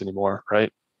business anymore,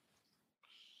 right?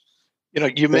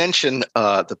 You mentioned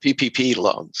the PPP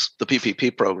loans, the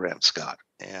PPP program, Scott.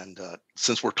 And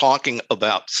since we're talking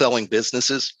about selling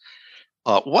businesses,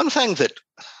 one thing that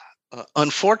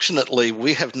unfortunately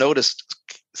we have noticed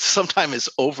sometimes is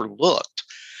overlooked.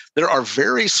 There are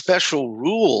very special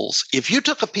rules. If you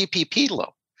took a PPP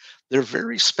loan, there are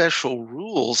very special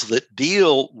rules that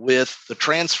deal with the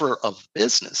transfer of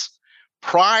business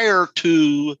prior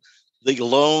to the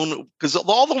loan, because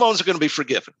all the loans are going to be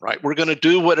forgiven, right? We're going to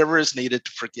do whatever is needed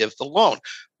to forgive the loan.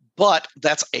 But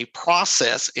that's a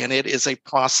process, and it is a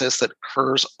process that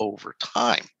occurs over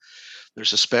time.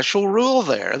 There's a special rule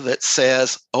there that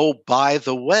says, oh, by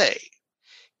the way,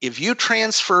 if you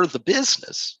transfer the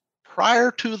business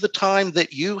prior to the time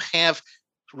that you have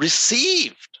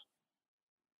received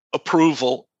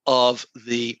approval of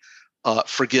the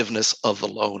forgiveness of the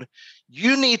loan,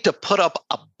 you need to put up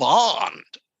a bond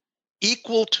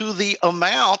equal to the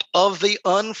amount of the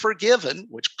unforgiven,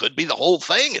 which could be the whole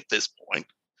thing at this point,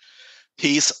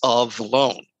 piece of the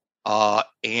loan.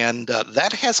 And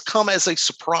that has come as a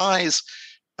surprise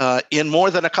in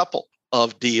more than a couple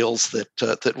of deals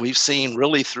that we've seen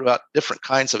really throughout different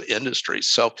kinds of industries.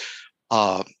 So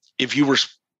if you were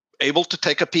able to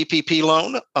take a PPP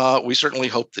loan, we certainly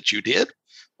hope that you did.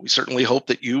 We certainly hope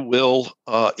that you will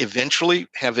eventually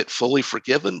have it fully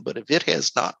forgiven. But if it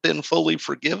has not been fully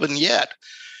forgiven yet,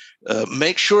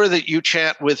 make sure that you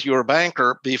chat with your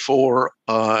banker before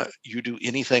you do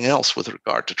anything else with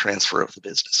regard to transfer of the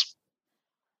business.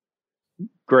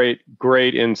 Great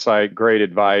insight, great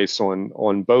advice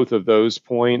on both of those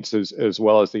points, as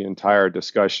well as the entire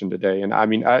discussion today. And I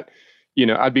mean,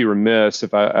 I'd be remiss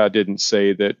if I didn't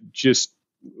say that just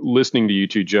listening to you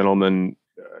two gentlemen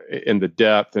in the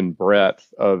depth and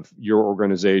breadth of your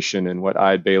organization and what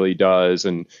Eide Bailly does,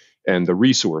 and the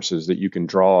resources that you can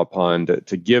draw upon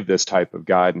to give this type of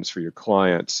guidance for your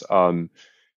clients.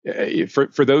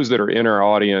 For those that are in our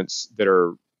audience that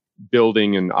are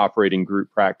building and operating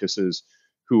group practices,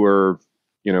 who are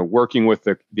working with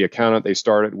the accountant they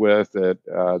started with,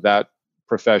 that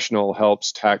professional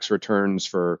helps tax returns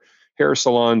for hair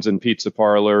salons and pizza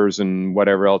parlors and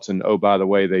whatever else, and oh, by the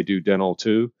way, they do dental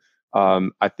too.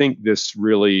 I think this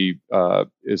really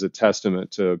is a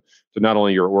testament to not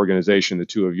only your organization, the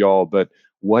two of y'all, but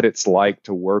what it's like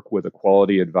to work with a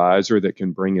quality advisor that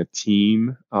can bring a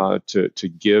team to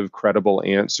give credible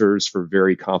answers for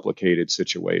very complicated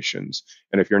situations.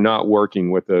 And if you're not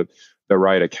working with the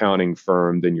right accounting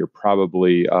firm, then you're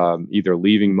probably either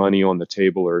leaving money on the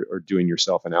table or doing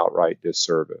yourself an outright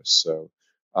disservice. So,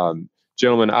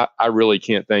 gentlemen, I really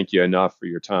can't thank you enough for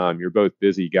your time. You're both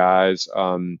busy guys.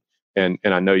 And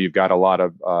I know you've got a lot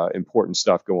of important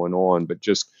stuff going on, but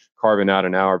just carving out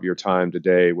an hour of your time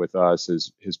today with us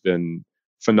has been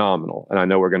phenomenal. And I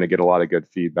know we're going to get a lot of good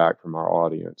feedback from our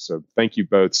audience. So thank you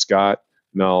both, Scott,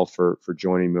 Mel, for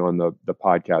joining me on the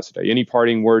podcast today. Any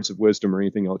parting words of wisdom or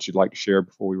anything else you'd like to share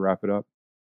before we wrap it up?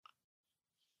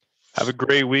 Have a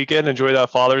great weekend. Enjoy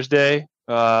that Father's Day.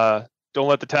 Don't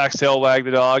let the tax tail wag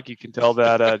the dog. You can tell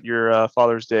that at your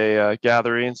Father's Day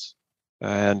gatherings.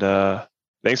 And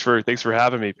thanks for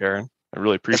having me, Perrin. I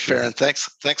really appreciate it.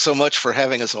 Thanks so much for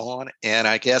having us on. And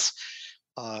I guess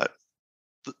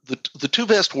the two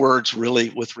best words really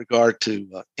with regard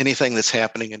to anything that's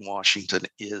happening in Washington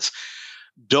is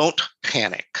don't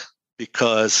panic,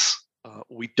 because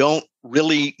we don't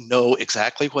really know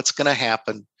exactly what's going to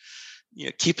happen.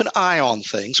 keep an eye on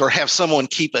things or have someone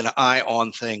keep an eye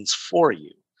on things for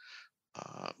you.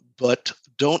 But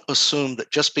don't assume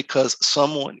that just because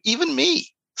someone, even me,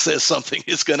 says something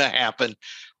is going to happen,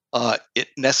 it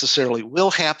necessarily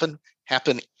will happen at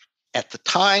the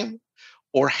time,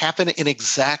 or happen in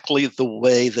exactly the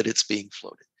way that it's being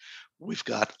floated. We've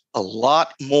got a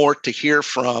lot more to hear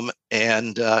from,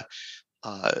 and the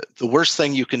worst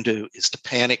thing you can do is to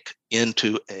panic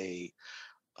into a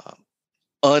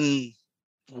unwise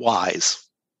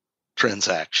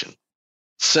transaction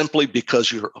simply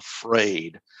because you're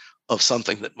afraid of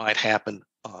something that might happen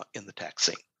in the tax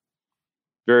scene.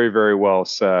 Very, very well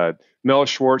said. Mel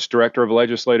Schwartz, Director of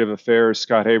Legislative Affairs,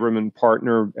 Scott Haberman,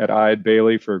 partner at Eide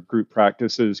Bailly for group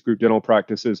dental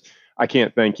practices. I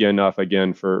can't thank you enough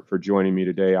again for joining me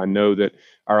today. I know that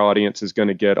our audience is going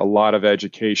to get a lot of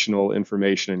educational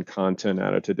information and content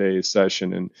out of today's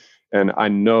session, and I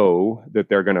know that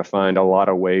they're going to find a lot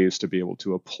of ways to be able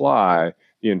to apply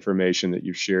the information that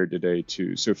you've shared today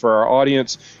too. So for our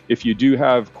audience, if you do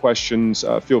have questions,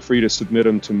 feel free to submit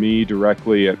them to me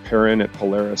directly at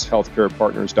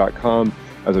Perrin@PolarisHealthcarePartners.com.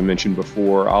 As I mentioned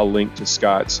before, I'll link to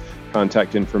Scott's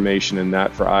contact information and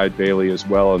that for Eide Bailly as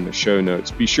well in the show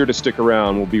notes. Be sure to stick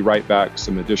around. We'll be right back with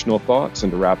some additional thoughts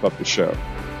and to wrap up the show.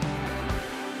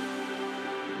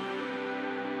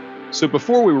 So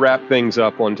before we wrap things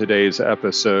up on today's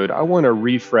episode, I want to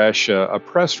refresh a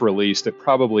press release that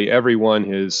probably everyone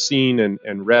has seen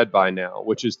and read by now,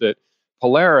 which is that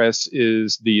Polaris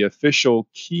is the official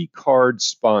key card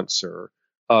sponsor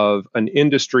of an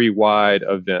industry-wide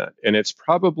event. And it's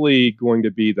probably going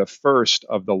to be the first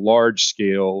of the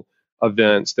large-scale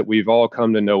events that we've all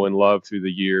come to know and love through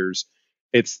the years.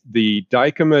 It's the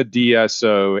Dykema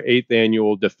DSO 8th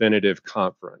Annual Definitive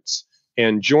Conference.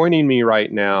 And joining me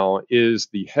right now is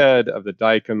the head of the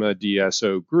Dykema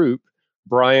DSO group,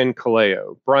 Brian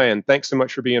Kaleo. Brian, thanks so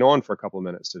much for being on for a couple of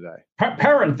minutes today.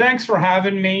 Perrin, thanks for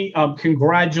having me.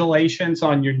 Congratulations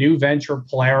on your new venture,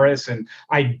 Polaris. And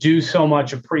I do so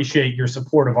much appreciate your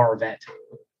support of our event.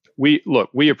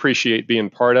 We appreciate being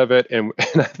part of it. And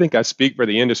I think I speak for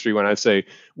the industry when I say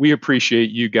we appreciate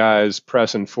you guys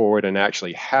pressing forward and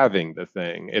actually having the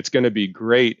thing. It's going to be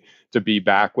great to be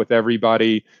back with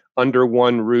everybody under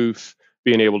one roof,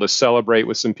 being able to celebrate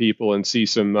with some people and see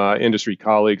some industry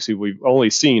colleagues who we've only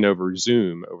seen over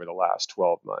Zoom over the last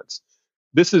 12 months.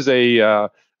 This is a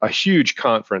huge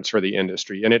conference for the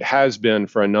industry, and it has been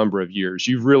for a number of years.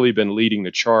 You've really been leading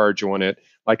the charge on it.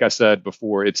 Like I said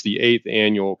before, it's the 8th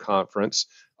annual conference,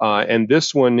 and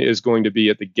this one is going to be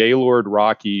at the Gaylord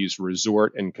Rockies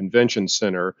Resort and Convention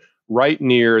Center right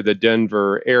near the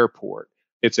Denver airport.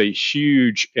 It's a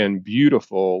huge and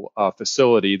beautiful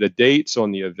facility. The dates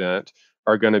on the event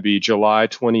are going to be July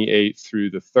 28th through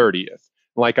the 30th.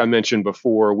 Like I mentioned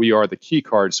before, we are the key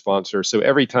card sponsor. So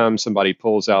every time somebody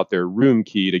pulls out their room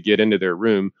key to get into their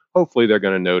room, hopefully they're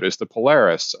going to notice the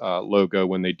Polaris logo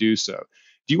when they do so.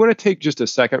 Do you want to take just a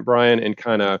second, Brian, and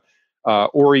kind of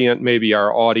orient maybe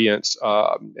our audience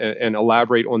and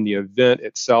elaborate on the event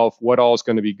itself, what all is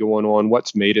going to be going on,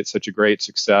 what's made it such a great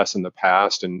success in the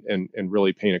past, and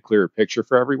really paint a clearer picture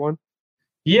for everyone?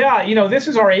 Yeah, this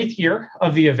is our 8th year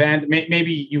of the event.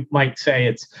 Maybe you might say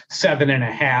it's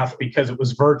 7.5 because it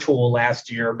was virtual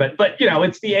last year. But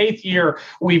it's the 8th year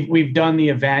we've done the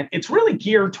event. It's really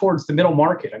geared towards the middle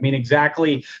market. I mean,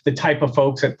 exactly the type of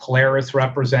folks that Polaris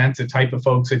represents, the type of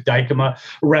folks that Dykema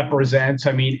represents.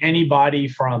 I mean, anybody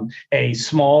from a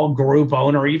small group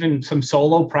owner, even some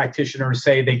solo practitioners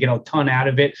say they get a ton out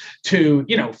of it, to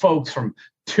folks from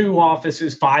 2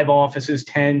 offices, 5 offices,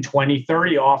 10, 20,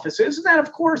 30 offices. And then,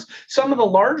 of course, some of the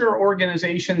larger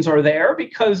organizations are there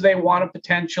because they want to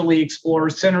potentially explore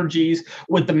synergies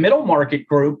with the middle market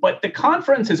group. But the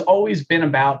conference has always been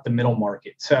about the middle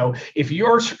market. So if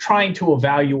you're trying to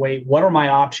evaluate what are my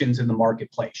options in the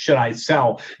marketplace, should I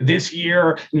sell this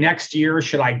year, next year?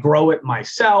 Should I grow it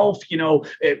myself?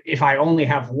 If I only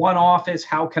have 1 office,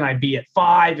 how can I be at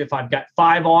 5? If I've got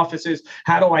 5 offices,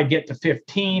 how do I get to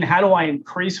 15? How do I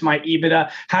increase my EBITDA?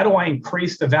 How do I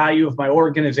increase the value of my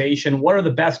organization? What are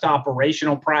the best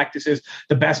operational practices,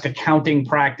 the best accounting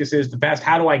practices,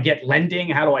 how do I get lending?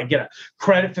 How do I get a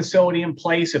credit facility in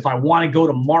place? If I want to go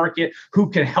to market, who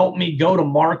can help me go to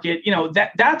market?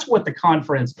 That's what the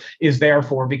conference is there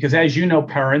for, because as you know,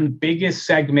 Perrin, the biggest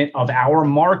segment of our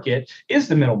market is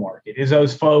the middle market, is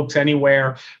those folks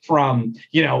anywhere from,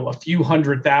 a few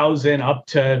 $100,000 up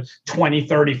to 20,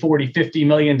 30, 40, $50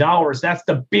 million. That's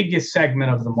the biggest segment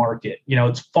of the market.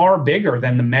 It's far bigger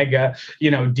than the mega,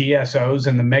 DSOs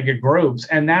and the mega groups.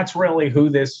 And that's really who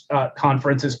this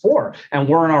conference is for. And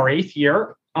we're in our 8th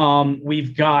year.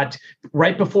 We've got,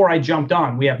 right before I jumped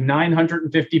on, we have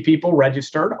 950 people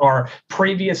registered. Our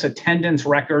previous attendance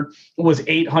record was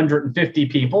 850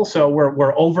 people. So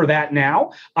we're over that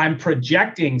now. I'm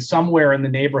projecting somewhere in the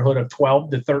neighborhood of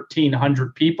 12 to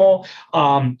 1,300 people.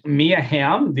 Mia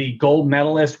Hamm, the gold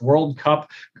medalist World Cup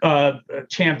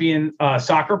champion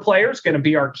soccer player, is going to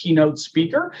be our keynote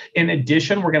speaker. In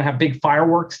addition, we're going to have big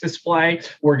fireworks display.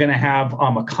 We're going to have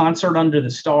a concert under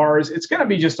the stars. It's going to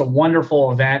be just a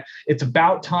wonderful event. It's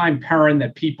about time, Perrin,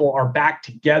 that people are back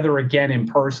together again in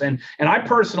person. And I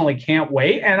personally can't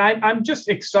wait. And I'm just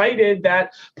excited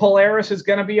that Polaris is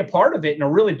going to be a part of it in a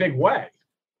really big way.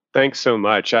 Thanks so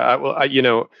much.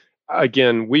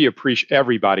 Again, we appreciate,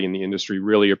 everybody in the industry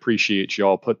really appreciates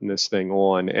y'all putting this thing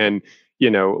on, and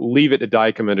leave it to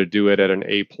Dykema to do it at an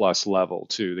A+ level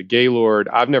too. The Gaylord,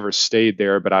 I've never stayed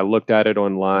there, but I looked at it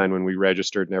online when we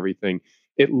registered and everything.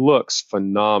 It looks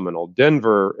phenomenal.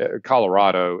 Denver,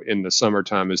 Colorado in the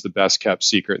summertime is the best kept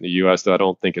secret in the U.S., though I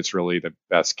don't think it's really the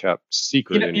best kept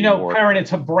secret anymore. Perrin,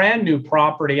 it's a brand new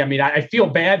property. I mean, I feel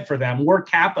bad for them. We're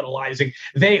capitalizing.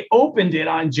 They opened it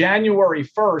on January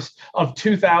 1st of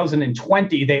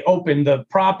 2020. They opened the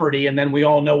property, and then we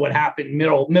all know what happened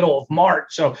middle of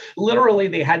March. So literally,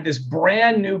 they had this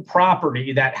brand new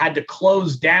property that had to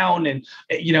close down, and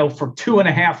for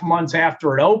 2.5 months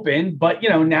after it opened. But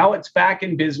now it's back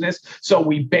in business. So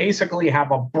we basically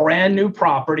have a brand new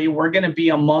property. We're going to be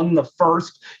among the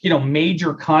first,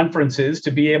 major conferences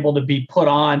to be able to be put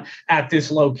on at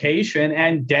this location.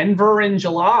 And Denver in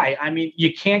July. I mean,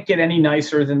 you can't get any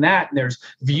nicer than that. And there's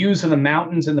views of the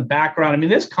mountains in the background. I mean,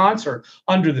 this concert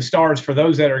under the stars, for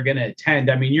those that are going to attend,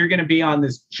 I mean, you're going to be on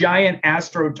this giant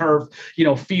AstroTurf,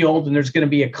 field, and there's going to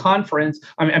be a concert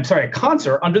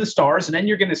under the stars, and then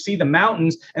you're going to see the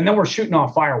mountains, and then we're shooting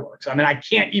off fireworks. I mean, I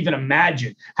can't even imagine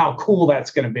how cool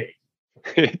that's going to be.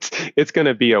 It's going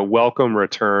to be a welcome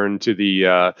return to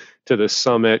the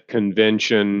summit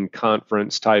convention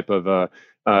conference type of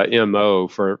MO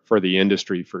for the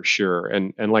industry for sure.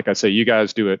 And like I say, you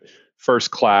guys do it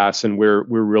first class, and we're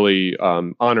really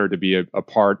honored to be a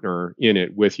partner in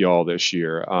it with y'all this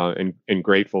year, and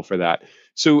grateful for that.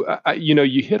 So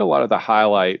you hit a lot of the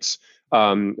highlights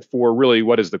for really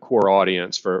what is the core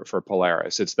audience for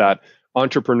Polaris. It's that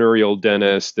entrepreneurial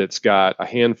dentist that's got a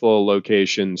handful of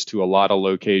locations to a lot of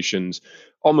locations.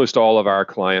 Almost all of our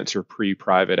clients are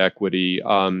pre-private equity,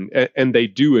 and they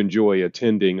do enjoy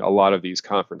attending a lot of these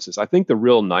conferences. I think the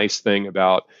real nice thing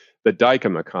about the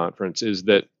Dykema conference is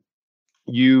that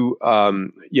you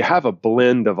have a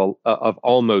blend of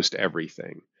almost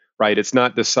everything. Right? It's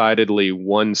not decidedly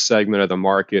one segment of the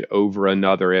market over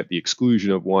another at the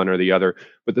exclusion of one or the other,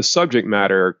 but the subject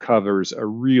matter covers a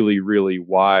really, really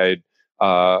wide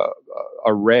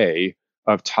array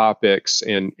of topics,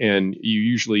 and you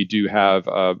usually do have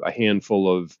a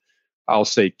handful of, I'll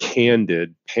say,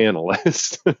 candid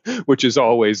panelists, which is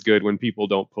always good when people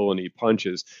don't pull any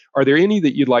punches. Are there any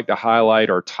that you'd like to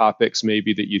highlight, or topics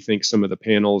maybe that you think some of the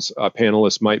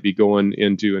panelists might be going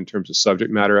into in terms of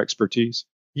subject matter expertise?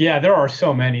 Yeah, there are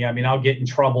so many. I mean, I'll get in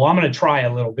trouble. I'm going to try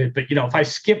a little bit, but if I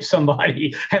skip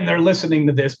somebody and they're listening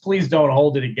to this, please don't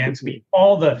hold it against me.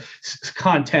 All the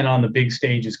content on the big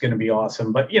stage is going to be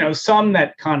awesome. But, some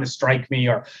that kind of strike me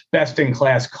are best in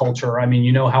class culture. I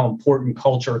mean, how important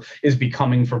culture is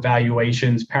becoming for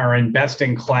valuations, Perrin. Best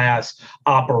in class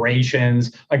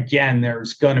operations. Again,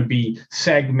 there's going to be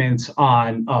segments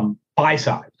on buy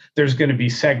side. There's going to be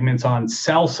segments on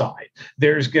sell side.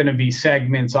 There's going to be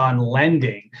segments on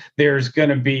lending. There's going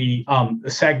to be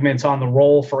segments on the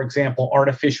role, for example,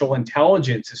 artificial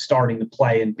intelligence is starting to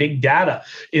play, and big data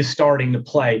is starting to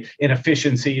play in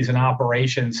efficiencies and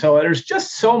operations. So there's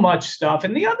just so much stuff.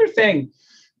 And the other thing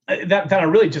that I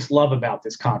really just love about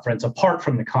this conference, apart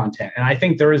from the content, and I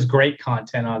think there is great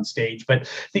content on stage,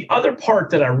 but the other part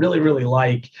that I really, really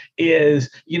like is,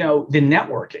 the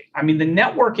networking. I mean, the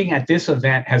networking at this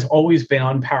event has always been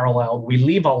unparalleled. We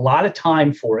leave a lot of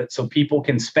time for it so people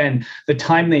can spend the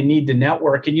time they need to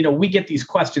network. And, we get these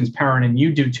questions, Perrin, and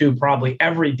you do too, probably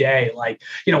every day, like,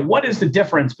 what is the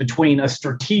difference between a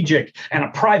strategic and a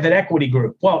private equity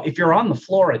group? Well, if you're on the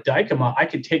floor at Dykema, I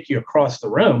can take you across the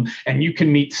room and you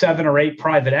can meet 7 or 8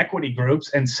 private equity groups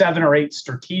and 7 or 8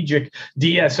 strategic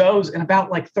DSOs in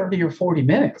about like 30 or 40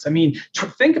 minutes. I mean,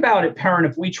 think about it, Perrin,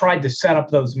 if we tried to set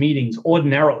up those meetings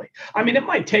ordinarily. I mean, it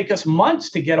might take us months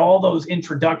to get all those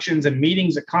introductions and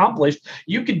meetings accomplished.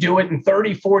 You could do it in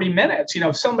 30, 40 minutes.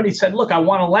 If somebody said, look, I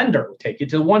want a lender, we'll take you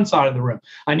to one side of the room.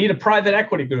 I need a private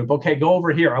equity group. Okay, go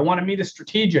over here. I want to meet a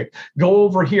strategic. Go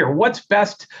over here. What's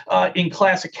best in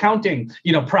class accounting,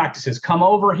 practices? Come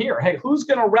over here. Hey, who's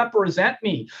going to represent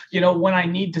me me, when I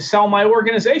need to sell my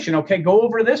organization. Okay, go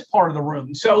over this part of the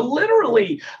room. So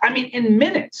literally, I mean, in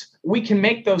minutes, we can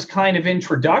make those kind of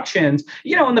introductions,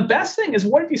 and the best thing is,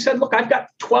 what if you said, look, I've got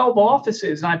 12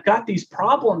 offices and I've got these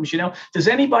problems, does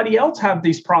anybody else have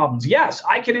these problems? Yes,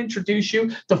 I can introduce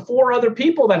you to 4 other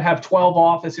people that have 12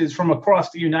 offices from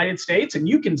across the United States, and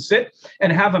you can sit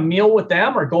and have a meal with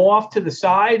them or go off to the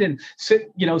side and sit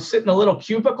in a little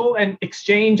cubicle and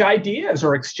exchange ideas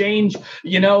or exchange,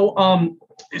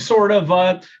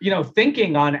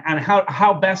 thinking on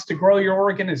how best to grow your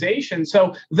organization.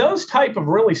 So those type of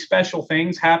really special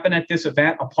things happen at this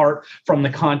event apart from the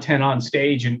content on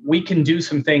stage. And we can do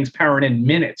some things, Perrin, in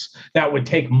minutes that would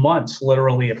take months,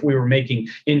 literally, if we were making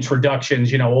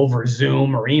introductions, over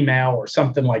Zoom or email or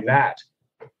something like that.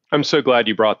 I'm so glad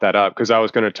you brought that up, because I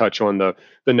was going to touch on the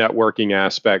networking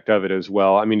aspect of it as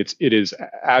well. I mean, it is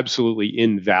absolutely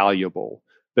invaluable,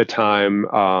 the time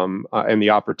and the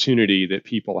opportunity that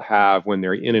people have when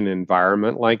they're in an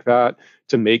environment like that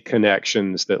to make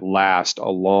connections that last a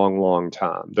long, long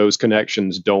time. Those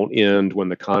connections don't end when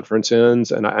the conference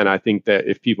ends. And I think that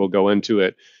if people go into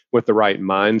it with the right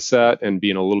mindset and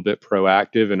being a little bit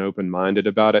proactive and open-minded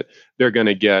about it, they're going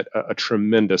to get a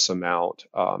tremendous amount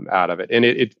out of it. And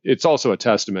it's also a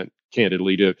testament,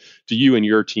 candidly, to you and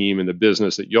your team and the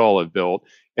business that y'all have built,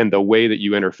 and the way that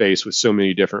you interface with so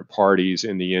many different parties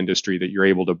in the industry, that you're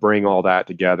able to bring all that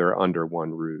together under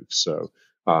one roof. So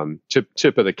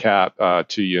tip of the cap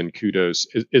to you, and kudos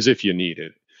as if you need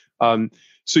it.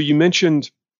 So you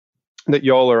mentioned that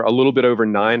y'all are a little bit over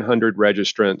 900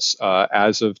 registrants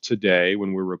as of today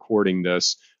when we're recording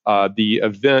this. The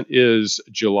event is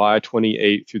July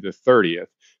 28th through the 30th.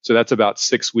 So that's about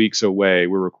 6 weeks away.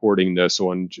 We're recording this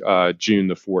on June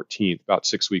the 14th, about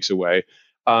 6 weeks away.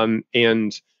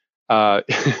 If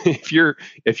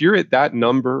you're at that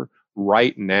number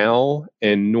right now,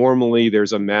 and normally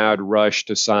there's a mad rush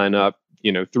to sign up,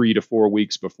 3 to 4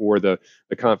 weeks before the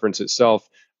conference itself,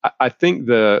 I think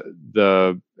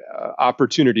the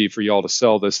opportunity for y'all to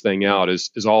sell this thing out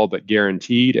is all but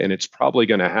guaranteed, and it's probably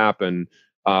going to happen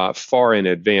far in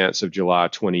advance of July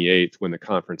 28th when the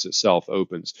conference itself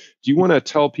opens. Do you want to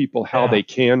tell people how they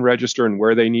can register and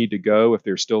where they need to go if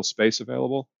there's still space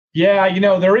available?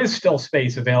 Yeah, there is still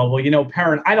space available.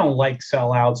 Perrin, I don't like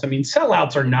sellouts. I mean,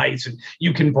 sellouts are nice and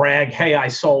you can brag, hey, I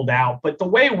sold out. But the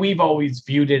way we've always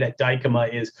viewed it at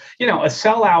Dykema is, a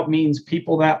sellout means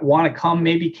people that want to come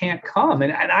maybe can't come.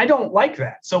 And I don't like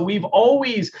that. So we've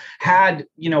always had,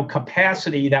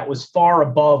 capacity that was far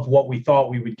above what we thought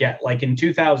we would get. Like in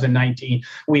 2019,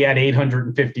 we had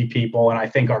 850 people, and I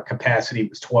think our capacity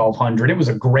was 1,200. It was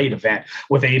a great event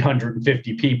with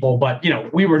 850 people, but,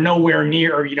 we were nowhere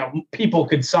near, people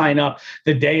could sign up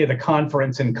the day of the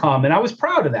conference and come. And I was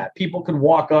proud of that. People could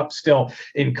walk up still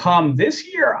and come.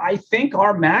 This year, I think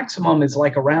our maximum is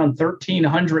like around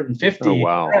 1,350. Oh,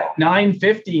 wow. We're at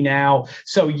 950 now.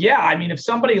 So yeah, I mean, if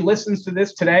somebody listens to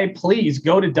this today, please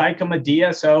go to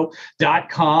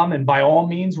dykemadso.com and by all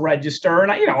means register.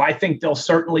 And I think there'll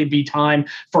certainly be time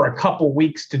for a couple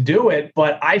weeks to do it,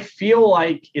 but I feel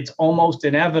like it's almost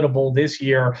inevitable this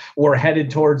year. We're headed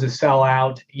towards a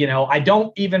sellout. I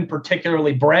don't even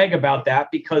particularly brag about that,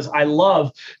 because I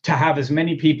love to have as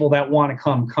many people that want to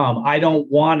come. I don't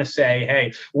want to say,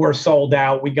 hey, we're sold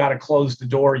out, we got to close the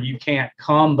door, you can't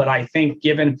come. But I think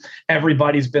given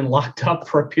everybody's been locked up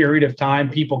for a period of time,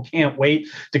 people can't wait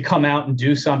to come out and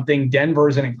do something. Denver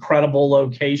is an incredible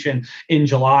location in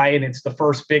July, and it's the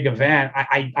first big event.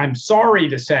 I'm sorry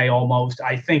to say, almost,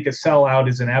 I think a sellout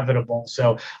is inevitable.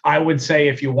 So I would say,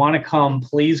 if you want to come,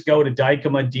 please go to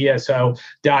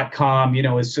dykemadso.com,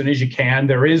 as soon as you can.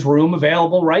 There is room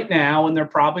available right now, and there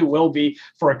probably will be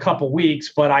for a couple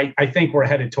weeks, but I think we're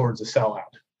headed towards a sellout.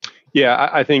 Yeah,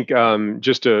 I think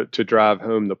just to drive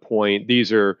home the point,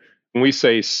 these are, when we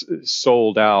say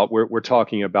sold out, we're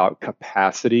talking about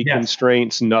capacity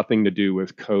constraints, nothing to do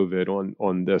with COVID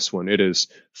on this one. It is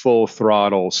full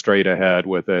throttle straight ahead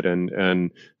with it.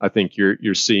 And I think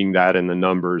you're seeing that in the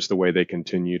numbers, the way they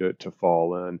continue to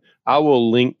fall in. I will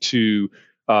link to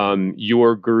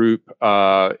your group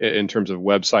in terms of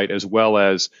website, as well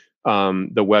as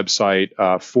the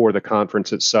website for the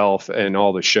conference itself, and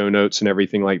all the show notes and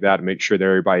everything like that, to make sure that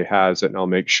everybody has it. And I'll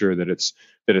make sure that it's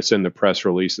in the press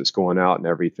release that's going out and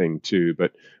everything too.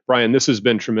 But Brian, this has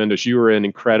been tremendous. You are an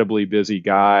incredibly busy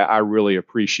guy. I really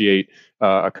appreciate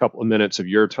a couple of minutes of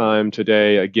your time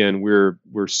today. Again, we're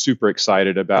super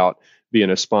excited about being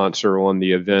a sponsor on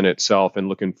the event itself, and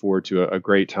looking forward to a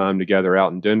great time together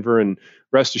out in Denver. And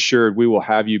rest assured, we will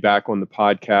have you back on the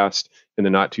podcast in the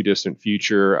not too distant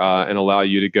future and allow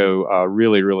you to go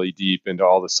really, really deep into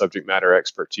all the subject matter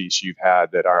expertise you've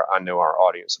had that I know our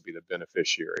audience will be the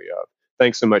beneficiary of.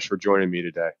 Thanks so much for joining me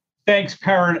today. Thanks,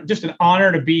 Perrin. Just an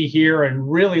honor to be here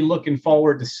and really looking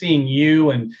forward to seeing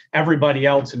you and everybody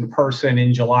else in person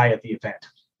in July at the event.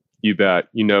 You bet.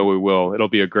 We will. It'll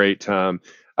be a great time.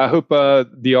 I hope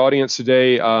the audience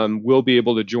today will be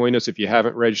able to join us. If you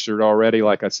haven't registered already,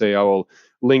 like I say, I will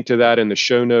link to that in the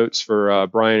show notes for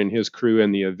Brian and his crew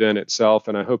and the event itself.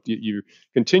 And I hope that you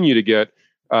continue to get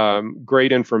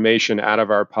great information out of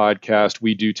our podcast.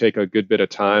 We do take a good bit of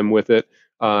time with it.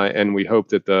 And we hope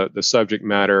that the subject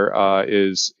matter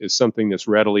is something that's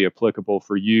readily applicable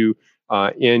for you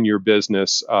in your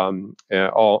business on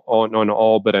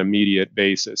all but immediate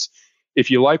basis. If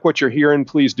you like what you're hearing,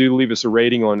 please do leave us a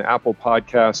rating on Apple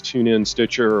Podcasts, TuneIn,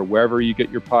 Stitcher, or wherever you get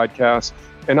your podcasts.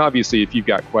 And obviously, if you've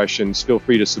got questions, feel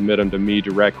free to submit them to me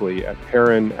directly at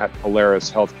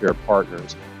Perrin@Polaris Healthcare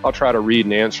Partners. I'll try to read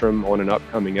and answer them on an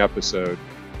upcoming episode.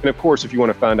 And of course, if you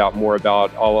want to find out more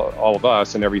about all of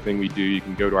us and everything we do, you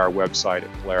can go to our website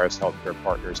at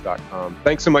PolarisHealthcarePartners.com.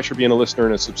 Thanks so much for being a listener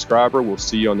and a subscriber. We'll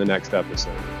see you on the next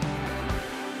episode.